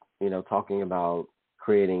 Congress is, you know, talking about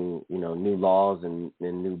creating, you know, new laws and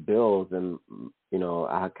new bills, and, you know,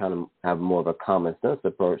 I kind of have more of a common sense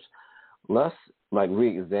approach. Let's like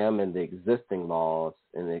re-examine the existing laws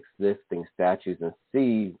and the existing statutes and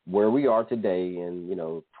see where we are today in, you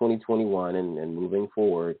know, 2021 and moving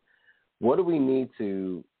forward. What do we need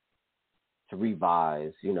to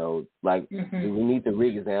revise? You know, like, do we need to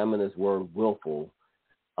re-examine this word willful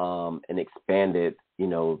and expand it, you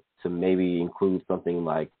know, to maybe include something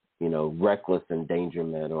like, you know, reckless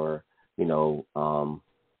endangerment or, you know,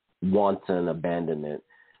 wanton abandonment.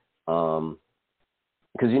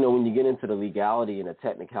 Because, you know, when you get into the legality and the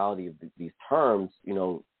technicality of these terms, you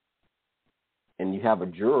know, and you have a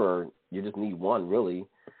juror, you just need one really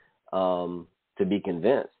to be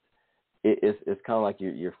convinced. It's kind of like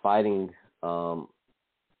you're fighting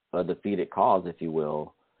a defeated cause, if you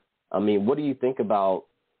will. I mean, what do you think about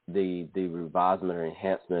the revisement or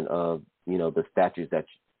enhancement of, you know, the statutes that,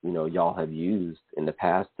 you know, y'all have used in the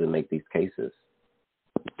past to make these cases?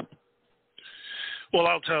 Well,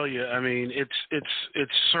 I'll tell you. I mean,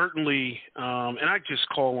 it's certainly, and I just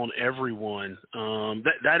call on everyone.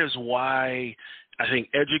 That is why I think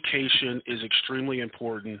education is extremely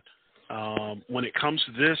important when it comes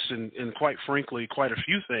to this, and quite frankly, quite a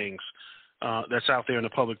few things that's out there in the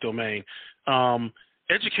public domain.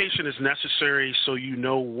 Education is necessary so you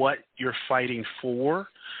know what you're fighting for.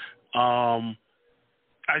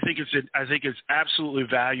 I think it's absolutely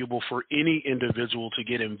valuable for any individual to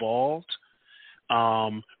get involved.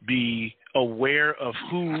 Be aware of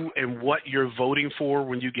who and what you're voting for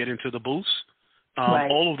when you get into the booths.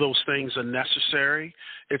 Right. All of those things are necessary.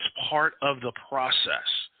 It's part of the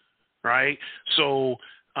process, right? So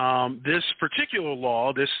this particular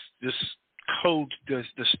law, this code, the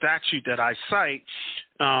statute that I cite,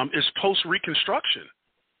 is post-Reconstruction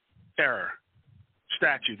era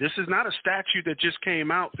statute. This is not a statute that just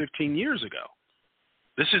came out 15 years ago.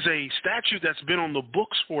 This is a statute that's been on the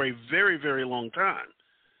books for a very, very long time.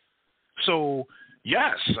 So,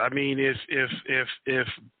 yes, I mean, if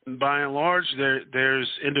by and large there's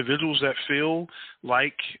individuals that feel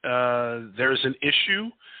like there's an issue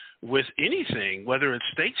with anything, whether it's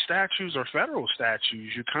state statutes or federal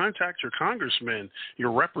statutes, you contact your congressman,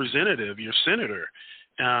 your representative, your senator,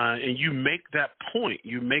 and you make that point.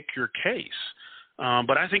 You make your case.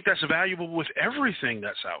 But I think that's valuable with everything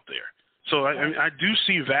that's out there. So I do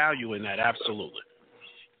see value in that, absolutely.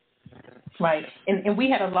 Right. And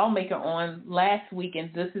we had a lawmaker on last week,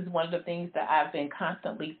 and this is one of the things that I've been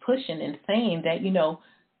constantly pushing and saying that, you know,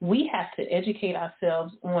 we have to educate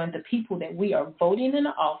ourselves on the people that we are voting in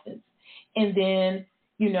the office. And then,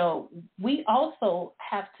 you know, we also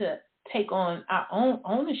have to take on our own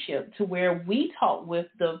ownership to where we talk with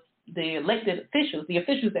the elected officials, the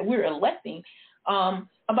officials that we're electing,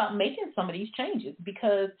 about making some of these changes.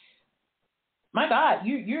 Because, my God,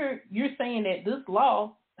 you're saying that this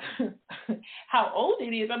law, how old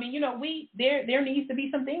it is. I mean, you know, there needs to be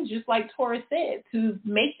some things, just like Taurus said, to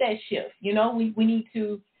make that shift. You know, we need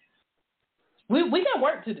to. We got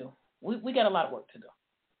work to do. We got a lot of work to do.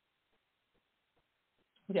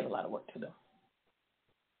 We got a lot of work to do.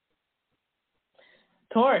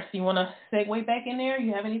 Taurus, you want to segue back in there?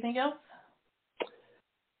 You have anything else?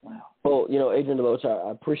 Wow. Well, you know, Agent DeLoatch,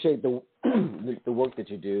 I appreciate the work that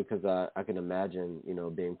you do, because I can imagine, you know,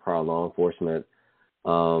 being prior law enforcement,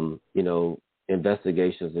 you know,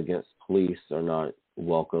 investigations against police are not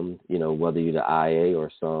welcome, you know, whether you're the IA or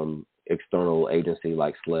some external agency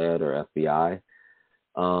like SLED or FBI.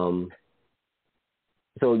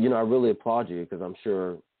 So, you know, I really applaud you, because I'm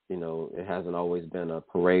sure, you know, it hasn't always been a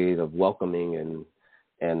parade of welcoming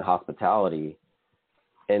and hospitality.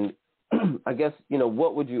 And I guess, you know,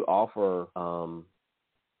 what would you offer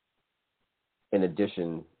in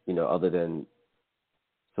addition, you know, other than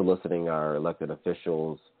soliciting our elected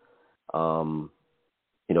officials, you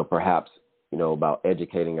know, perhaps, you know, about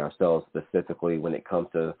educating ourselves specifically when it comes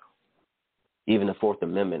to even the Fourth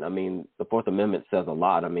Amendment? I mean, the Fourth Amendment says a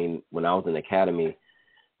lot. I mean, when I was in the academy,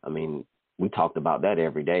 I mean, we talked about that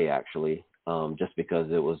every day, actually, just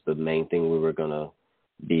because it was the main thing we were going to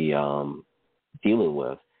be dealing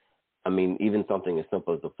with. I mean, even something as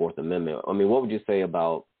simple as the Fourth Amendment. I mean, what would you say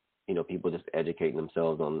about, you know, people just educating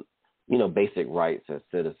themselves on, you know, basic rights as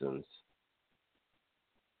citizens?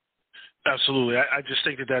 Absolutely. I just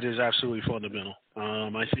think that is absolutely fundamental.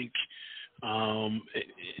 I think,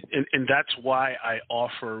 and that's why I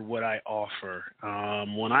offer what I offer.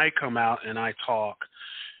 When I come out and I talk,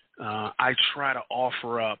 I try to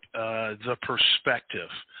offer up the perspective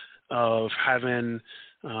of having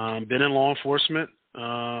been in law enforcement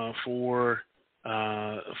for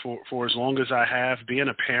as long as I have, being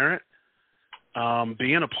a parent,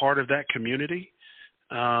 being a part of that community.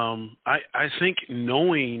 I think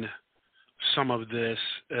knowing some of this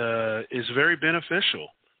is very beneficial.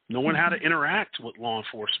 Knowing how to interact with law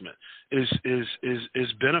enforcement is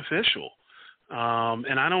beneficial.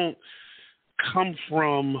 And I don't come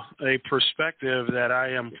from a perspective that I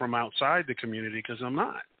am from outside the community, because I'm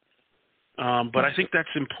not. But I think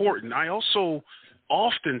that's important. I also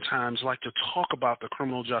oftentimes like to talk about the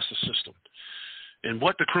criminal justice system and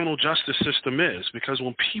what the criminal justice system is, because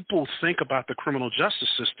when people think about the criminal justice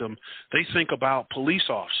system, they think about police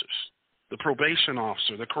officers, the probation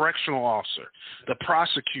officer, the correctional officer, the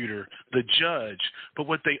prosecutor, the judge. But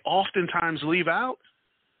what they oftentimes leave out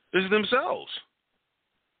is themselves,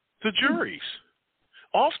 the juries.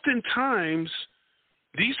 Oftentimes,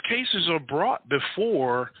 these cases are brought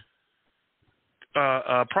before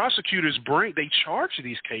prosecutors they charge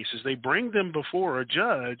these cases. They bring them before a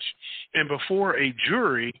judge and before a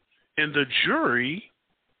jury, and the jury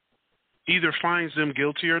either finds them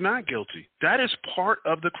guilty or not guilty. That is part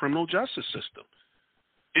of the criminal justice system.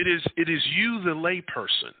 It is you, the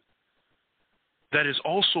layperson, that is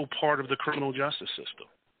also part of the criminal justice system.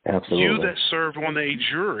 Absolutely. You that serve on a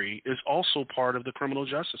jury is also part of the criminal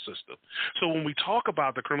justice system. So when we talk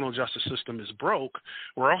about the criminal justice system is broke,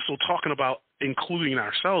 we're also talking about including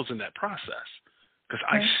ourselves in that process, because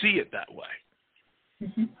I see it that way.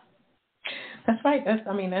 Mm-hmm. That's right. That's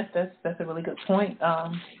a really good point.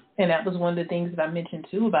 And that was one of the things that I mentioned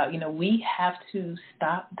too about, we have to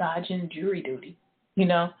stop dodging jury duty.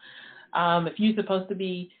 If you're supposed to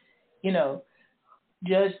be,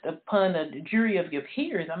 judged upon a jury of your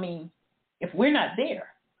peers, if we're not there,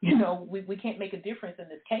 we can't make a difference in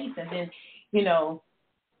this case. And then,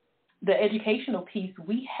 the educational piece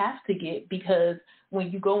we have to get, because when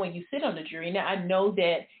you go and you sit on the jury, now I know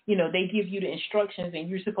that, they give you the instructions and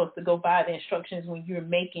you're supposed to go by the instructions when you're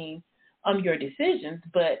making your decisions,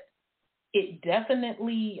 but it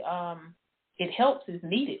definitely, it helps is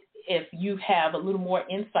needed if you have a little more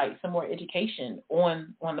insight, some more education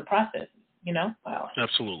on the process, Wow.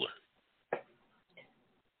 Absolutely.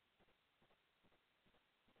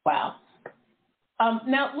 Wow.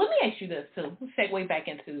 Now, let me ask you this, too. Let's segue back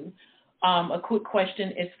into a quick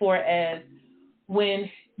question as far as when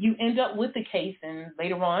you end up with the case and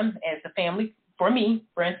later on as a family, for me,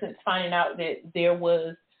 for instance, finding out that there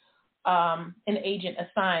was an agent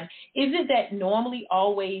assigned, is it that normally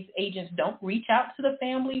always agents don't reach out to the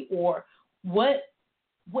family, or what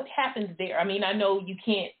happens there? I know you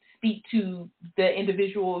can't speak to the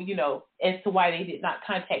individual, as to why they did not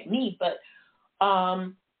contact me, but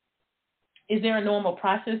is there a normal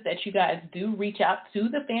process that you guys do reach out to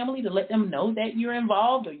the family to let them know that you're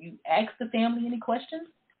involved, or you ask the family any questions?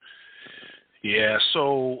 Yeah,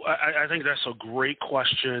 so I think that's a great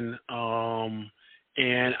question.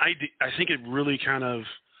 And I think it really kind of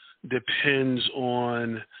depends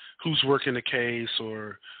on who's working the case,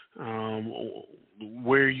 or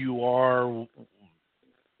where you are,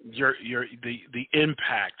 the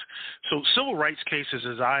impact. So civil rights cases,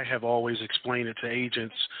 as I have always explained it to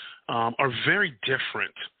agents, are very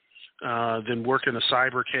different than working a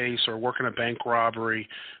cyber case or working a bank robbery,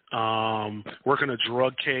 working a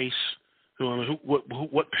drug case.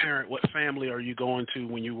 What parent, what family are you going to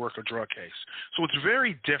when you work a drug case? So it's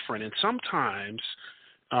very different, and sometimes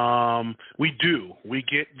we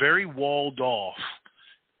get very walled off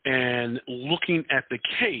and looking at the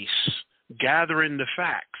case, gathering the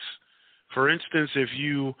facts. For instance,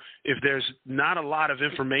 if there's not a lot of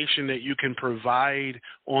information that you can provide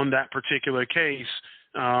on that particular case,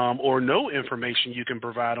 or no information you can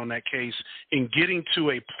provide on that case, in getting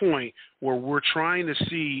to a point where we're trying to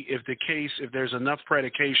see if there's enough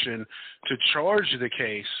predication to charge the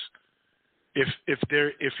case,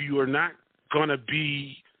 if you are not going to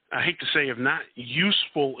be, I hate to say, if not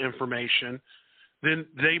useful information, then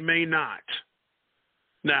they may not.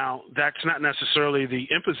 Now, that's not necessarily the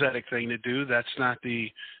empathetic thing to do. That's not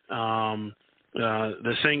the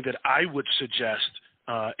thing that I would suggest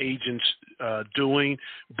agents doing,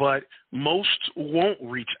 but most won't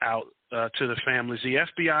reach out to the families. The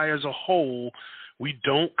FBI as a whole, we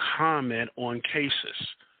don't comment on cases.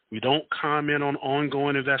 We don't comment on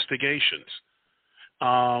ongoing investigations.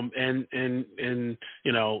 And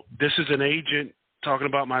this is an agent talking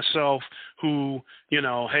about myself who,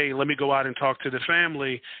 hey, let me go out and talk to the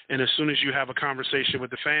family. And as soon as you have a conversation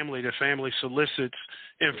with the family solicits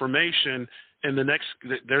information, and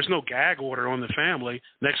there's no gag order on the family.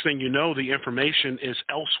 Next thing you know, the information is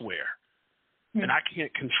elsewhere. Mm-hmm. And I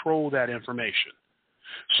can't control that information.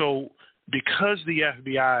 So because the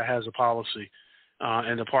FBI has a policy,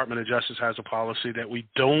 and the Department of Justice has a policy that we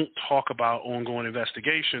don't talk about ongoing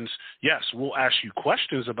investigations, yes, we'll ask you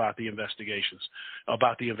questions about the investigation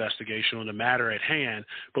on the matter at hand,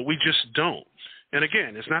 but we just don't. And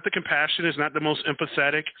again, it's not the compassion, it's not the most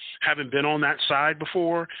empathetic. Having been on that side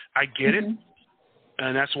before, I get it.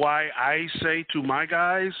 And that's why I say to my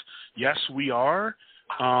guys, yes, we are.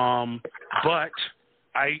 But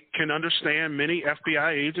I can understand many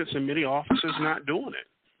FBI agents and many officers not doing it,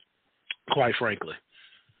 quite frankly.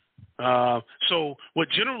 So what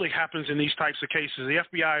generally happens in these types of cases, the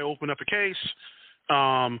FBI open up a case,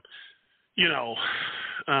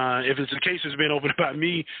 if it's a case that's being opened by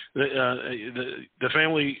me, the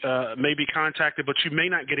family may be contacted, but you may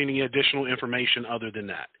not get any additional information other than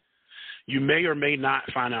that. You may or may not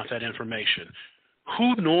find out that information.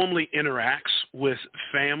 Who normally interacts with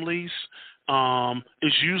families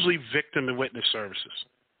is usually victim and witness services.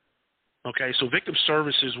 Okay, so victim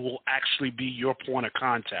services will actually be your point of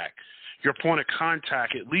contact. your point of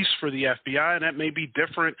contact, at least for the FBI, and that may be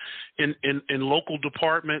different in local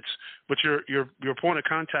departments, but your point of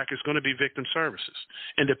contact is going to be victim services.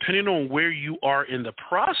 And depending on where you are in the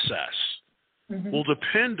process will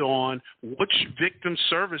depend on which victim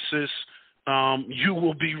services you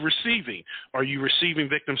will be receiving. Are you receiving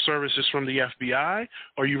victim services from the FBI?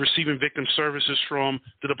 Are you receiving victim services from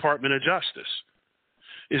the Department of Justice?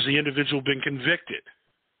 Is the individual been convicted?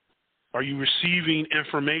 Are you receiving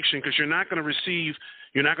information? Because you're not going to receive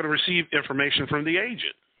information from the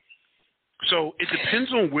agent. So it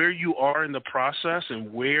depends on where you are in the process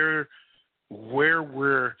and where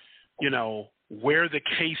we're, where the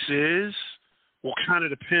case is will kind of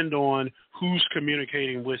depend on who's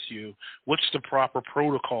communicating with you, what's the proper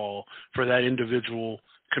protocol for that individual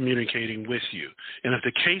communicating with you. And if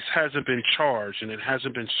the case hasn't been charged and it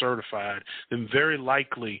hasn't been certified, then very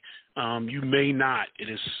likely you may not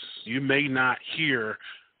hear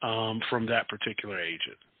from that particular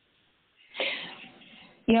agent.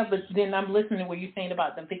 Yeah, but then I'm listening to what you're saying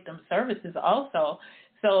about the victim services also.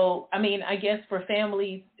 So, I mean, I guess for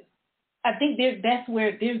families, I think that's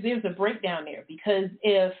where there's a breakdown there, because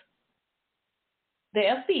if the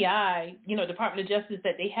FBI, Department of Justice,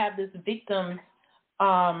 that they have this victim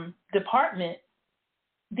department,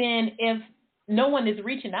 then if no one is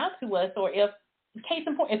reaching out to us, or if, case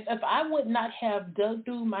in point, if I would not have dug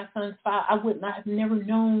through my son's file, I would not have never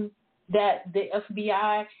known that the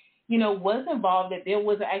FBI, was involved, that there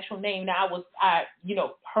was an actual name. Now I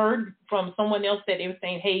heard from someone else that they were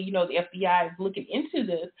saying, hey, the FBI is looking into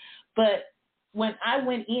this. But when I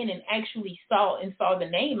went in and actually saw the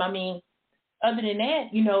name, I mean, other than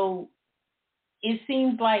that, it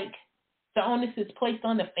seems like the onus is placed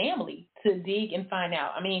on the family to dig and find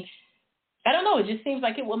out. I mean, I don't know. It just seems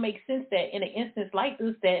like it would make sense that in an instance like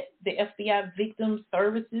this, that the FBI Victim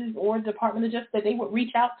Services or Department of Justice, that they would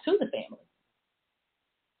reach out to the family.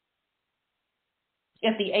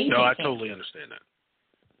 If the agent No, I totally understand that.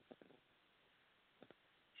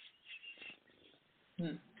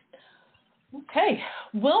 Okay.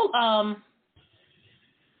 Well,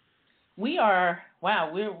 this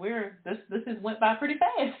has went by pretty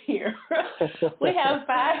fast here. We have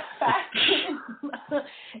five minutes,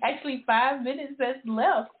 actually 5 minutes that's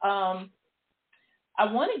left. I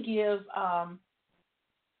want to give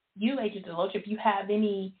you, Agent DeLoatch, if you have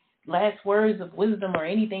any last words of wisdom or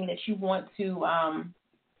anything that you want to,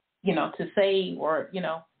 to say, or,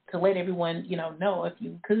 to let everyone, know, if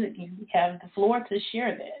you could, you have the floor to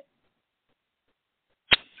share that.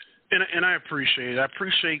 And I appreciate it. I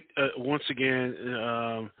appreciate, once again,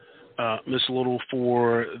 Ms. Little,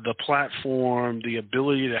 for the platform, the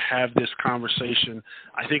ability to have this conversation.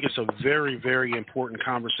 I think it's a very, very important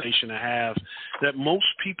conversation to have that most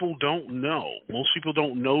people don't know. Most people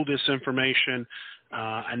don't know this information.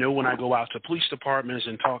 I know when I go out to police departments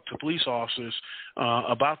and talk to police officers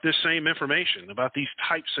about this same information, about these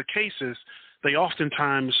types of cases, they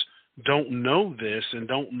oftentimes don't know this and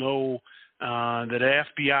don't know that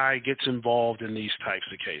FBI gets involved in these types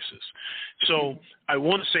of cases. So I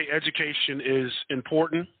want to say education is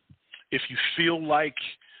important. If you feel like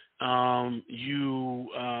you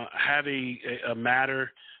have a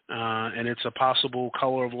matter and it's a possible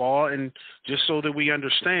color of law, and just so that we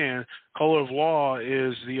understand, color of law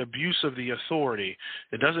is the abuse of the authority.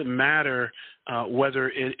 It doesn't matter whether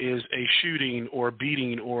it is a shooting or a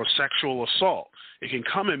beating or a sexual assault. It can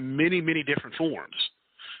come in many, many different forms.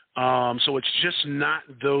 So it's just not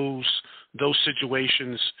those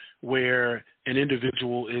situations where an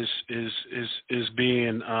individual is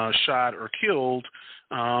being shot or killed.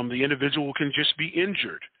 The individual can just be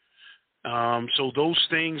injured. So those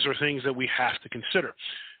things are things that we have to consider.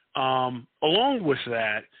 Along with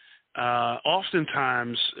that,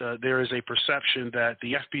 oftentimes there is a perception that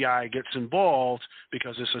the FBI gets involved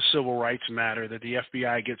because it's a civil rights matter, that the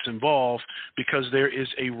FBI gets involved because there is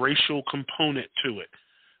a racial component to it.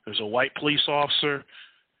 There's a white police officer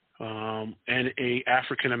and a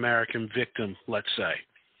African-American victim, let's say.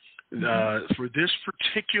 For this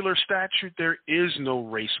particular statute, there is no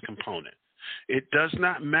race component. It does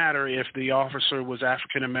not matter if the officer was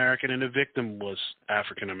African-American and the victim was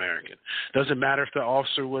African-American. It doesn't matter if the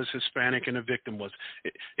officer was Hispanic and the victim was.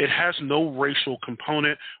 It has no racial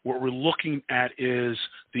component. What we're looking at is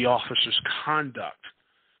the officer's conduct.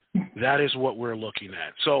 That is what we're looking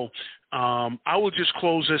at. So I will just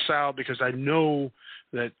close this out because I know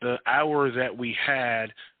that the hour that we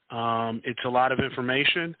had, it's a lot of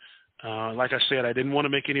information. Like I said, I didn't want to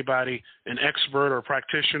make anybody an expert or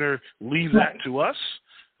practitioner. Leave that to us.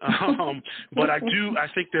 But I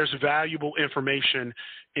think there's valuable information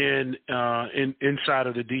inside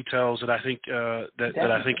of the details that I think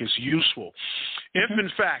that I think is useful. If in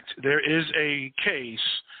fact there is a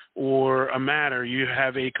case or a matter, you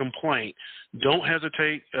have a complaint, don't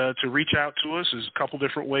hesitate to reach out to us. There's a couple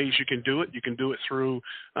different ways you can do it. You can do it through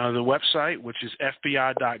the website, which is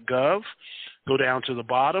FBI.gov. Go down to the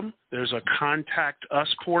bottom. There's a contact us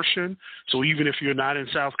portion. So even if you're not in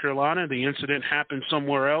South Carolina, the incident happened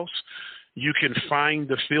somewhere else, you can find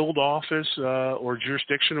the field office or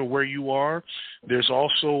jurisdiction of where you are. There's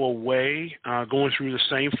also a way going through the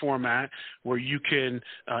same format where you can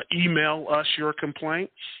email us your complaint,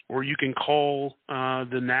 or you can call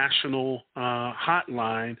the national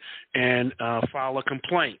hotline and file a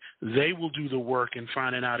complaint. They will do the work in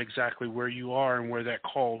finding out exactly where you are and where that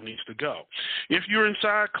call needs to go. If you're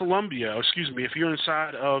inside if you're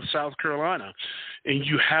inside of South Carolina and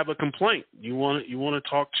you have a complaint, you want to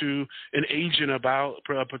talk to an agent about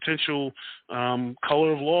a potential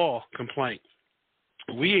color of law complaint.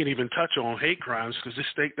 We ain't even touch on hate crimes because this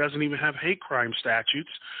state doesn't even have hate crime statutes,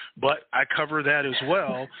 but I cover that as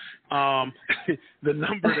well. The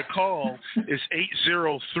number to call is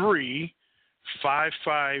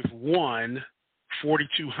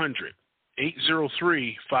 803-551-4200.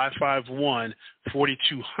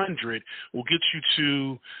 803-551-4200 will get you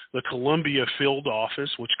to the Columbia field office,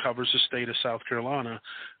 which covers the state of South Carolina.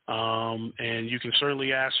 And you can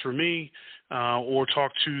certainly ask for me or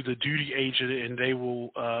talk to the duty agent, and they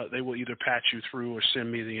will either patch you through or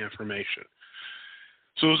send me the information.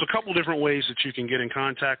 So there's a couple different ways that you can get in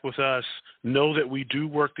contact with us. Know that we do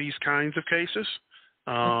work these kinds of cases.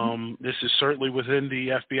 This is certainly within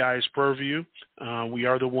the FBI's purview. We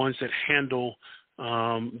are the ones that handle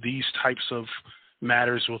these types of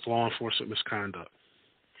matters with law enforcement misconduct.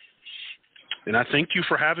 And I thank you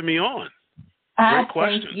for having me on. Great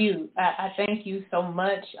question. Thank you. I thank you so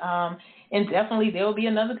much. And definitely there will be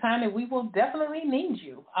another time that we will definitely need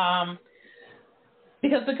you.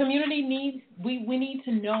 Because the community we need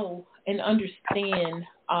to know and understand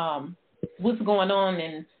what's going on,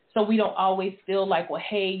 and so we don't always feel like, well,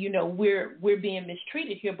 hey, we're being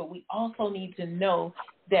mistreated here, but we also need to know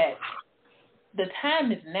that the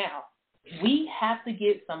time is now. We have to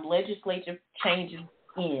get some legislative changes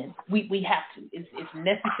in. We have to. It's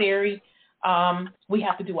necessary. We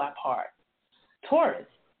have to do our part. Taurus.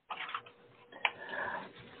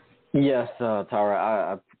 Yes,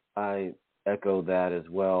 Tyra, I echo that as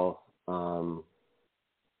well.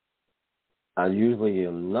 I usually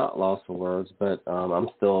am not lost for words, but I'm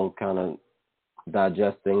still kind of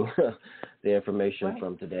digesting the information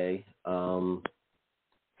from today. And,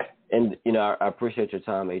 I appreciate your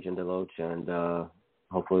time, Agent DeLoatch, and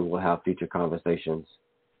hopefully we'll have future conversations.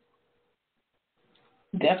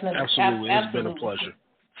 Definitely. Absolutely. It's been a pleasure.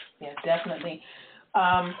 Yeah, definitely.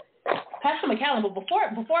 Pastor McCallum, but before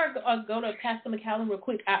I go to Pastor McCallum real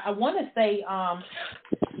quick, I want to say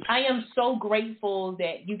I am so grateful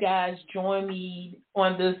that you guys joined me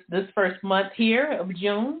on this first month here of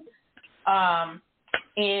June.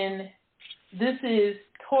 And this is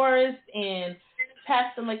Taurus and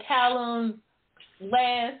Pastor McCallum's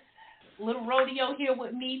last little rodeo here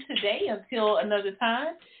with me today until another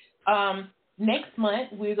time. Next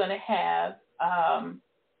month, we're going to have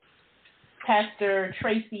Pastor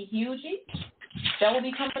Tracy Hughie. That will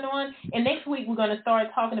be coming on. And next week, we're going to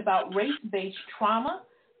start talking about race-based trauma.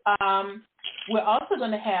 We're also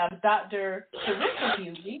going to have Dr. Teresa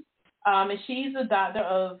Hughie, and she's a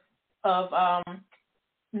doctor of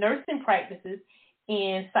nursing practices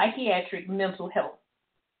in psychiatric mental health.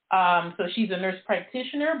 So she's a nurse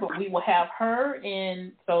practitioner, but we will have her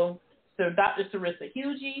in, so Dr. Teresa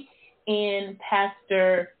Hughie and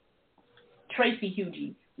Pastor Tracy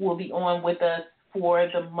Hughie will be on with us for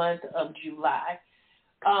the month of July.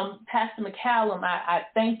 Pastor McCallum, I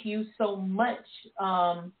thank you so much.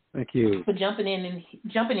 Thank you for jumping in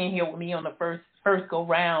here with me on the first go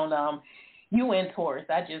round. You and Taurus,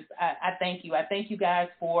 I thank you. I thank you guys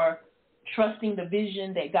for trusting the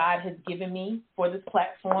vision that God has given me for this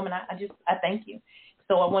platform, and I thank you.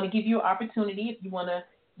 So I want to give you an opportunity if you want to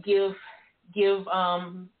give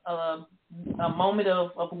a moment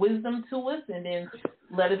of wisdom to us, and then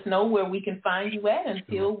let us know where we can find you at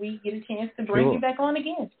until we get a chance to bring you back on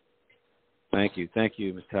again. Thank you,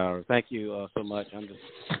 Ms. Tyra. Thank you so much. I'm just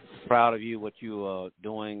proud of you, what you are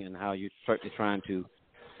doing, and how you're certainly trying to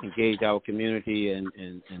engage our community. And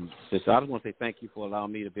so I just want to say thank you for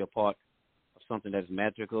allowing me to be a part of something that's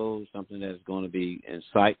magical, something that's going to be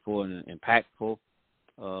insightful and impactful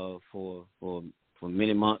for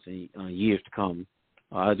many months and years to come.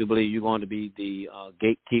 I do believe you're going to be the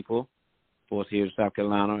gatekeeper force here in South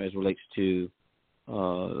Carolina as relates to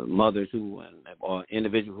mothers or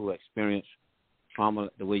individuals who experience trauma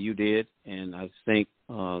the way you did. And I thank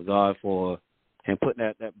God for him putting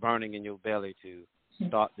that burning in your belly to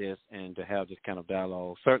start this and to have this kind of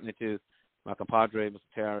dialogue. Certainly to my compadre, Mr.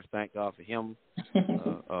 Taurus, thank God for him,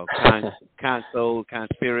 kind soul, kind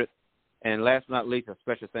spirit. And last but not least, a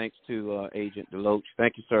special thanks to Agent DeLoatch.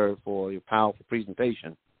 Thank you, sir, for your powerful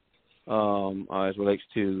presentation as relates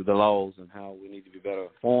to the laws and how we need to be better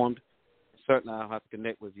informed. Certainly, I'll have to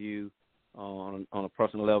connect with you on a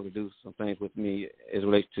personal level to do some things with me as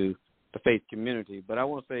relates to the faith community. But I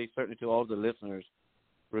want to say certainly to all the listeners,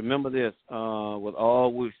 remember this, with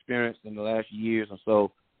all we've experienced in the last years or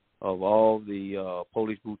so of all the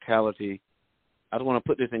police brutality, I just want to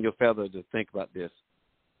put this in your feather to think about this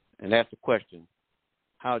and ask the question,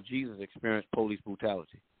 how Jesus experienced police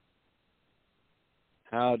brutality?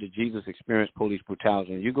 How did Jesus experience police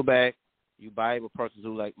brutality? And you go back, you Bible persons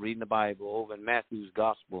who like reading the Bible, over in Matthew's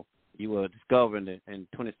Gospel, you will discover in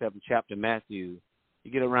 27th chapter Matthew,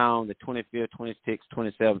 you get around the 25th, 26th,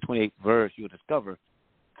 27th, 28th verse, you will discover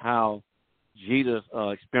how Jesus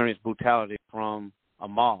experienced brutality from a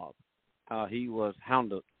mob, how he was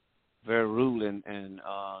handled very rudely and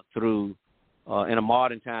through, in a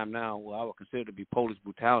modern time now, what I would consider to be police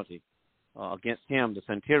brutality against him, the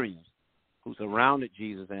centurions, who surrounded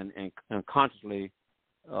Jesus and consciously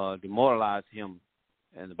demoralized him.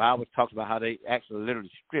 And the Bible talks about how they actually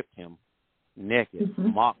literally stripped him naked,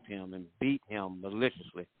 mocked him, and beat him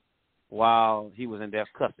maliciously while he was in their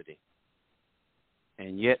custody.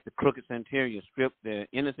 And yet the crooked centurion stripped the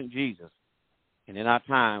innocent Jesus. And in our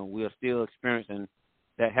time, we are still experiencing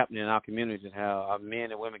that happening in our communities, how our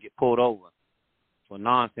men and women get pulled over for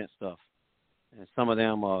nonsense stuff. And some of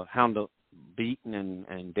them are handled, beaten,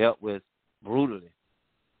 and dealt with brutally.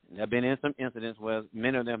 And there have been some incidents where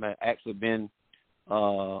many of them have actually been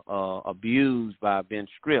abused by being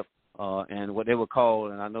stripped and what they would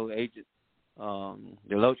call, and I know Agent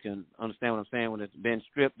DeLoatch can understand what I'm saying, when it's been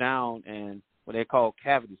stripped down and what they call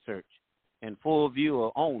cavity search in full view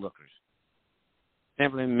of onlookers.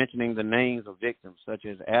 Simply mentioning the names of victims such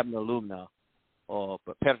as Abner Lumna or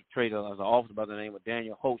perpetrator as an officer by the name of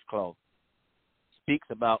Daniel Holtzclaw speaks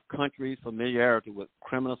about countries' familiarity with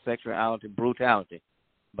criminal sexuality, brutality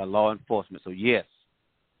by law enforcement. So yes,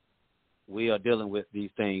 we are dealing with these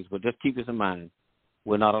things, but just keep this in mind.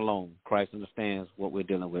 We're not alone. Christ understands what we're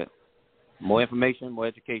dealing with. More information, more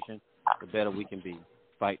education, the better we can be.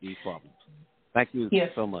 Fight these problems. Thank you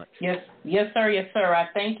so much. Yes, sir. Yes, sir. I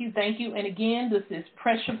thank you. And again, this is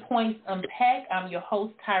Pressure Points Unpacked. I'm your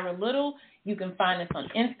host, Tyra Little. You can find us on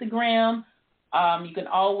Instagram. You can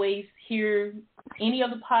always hear any of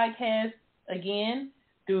the podcasts, again,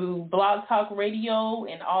 through Blog Talk Radio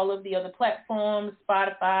and all of the other platforms,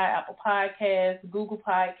 Spotify, Apple Podcasts, Google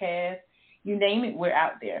Podcasts, you name it, we're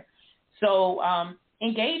out there. So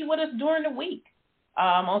engage with us during the week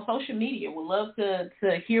on social media. We'd love to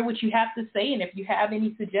hear what you have to say, and if you have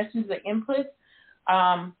any suggestions or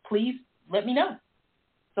inputs, please let me know.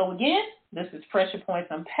 So again, this is Pressure Points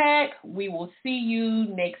Unpacked. We will see you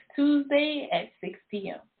next Tuesday at 6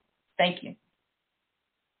 p.m. Thank you.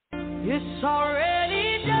 It's already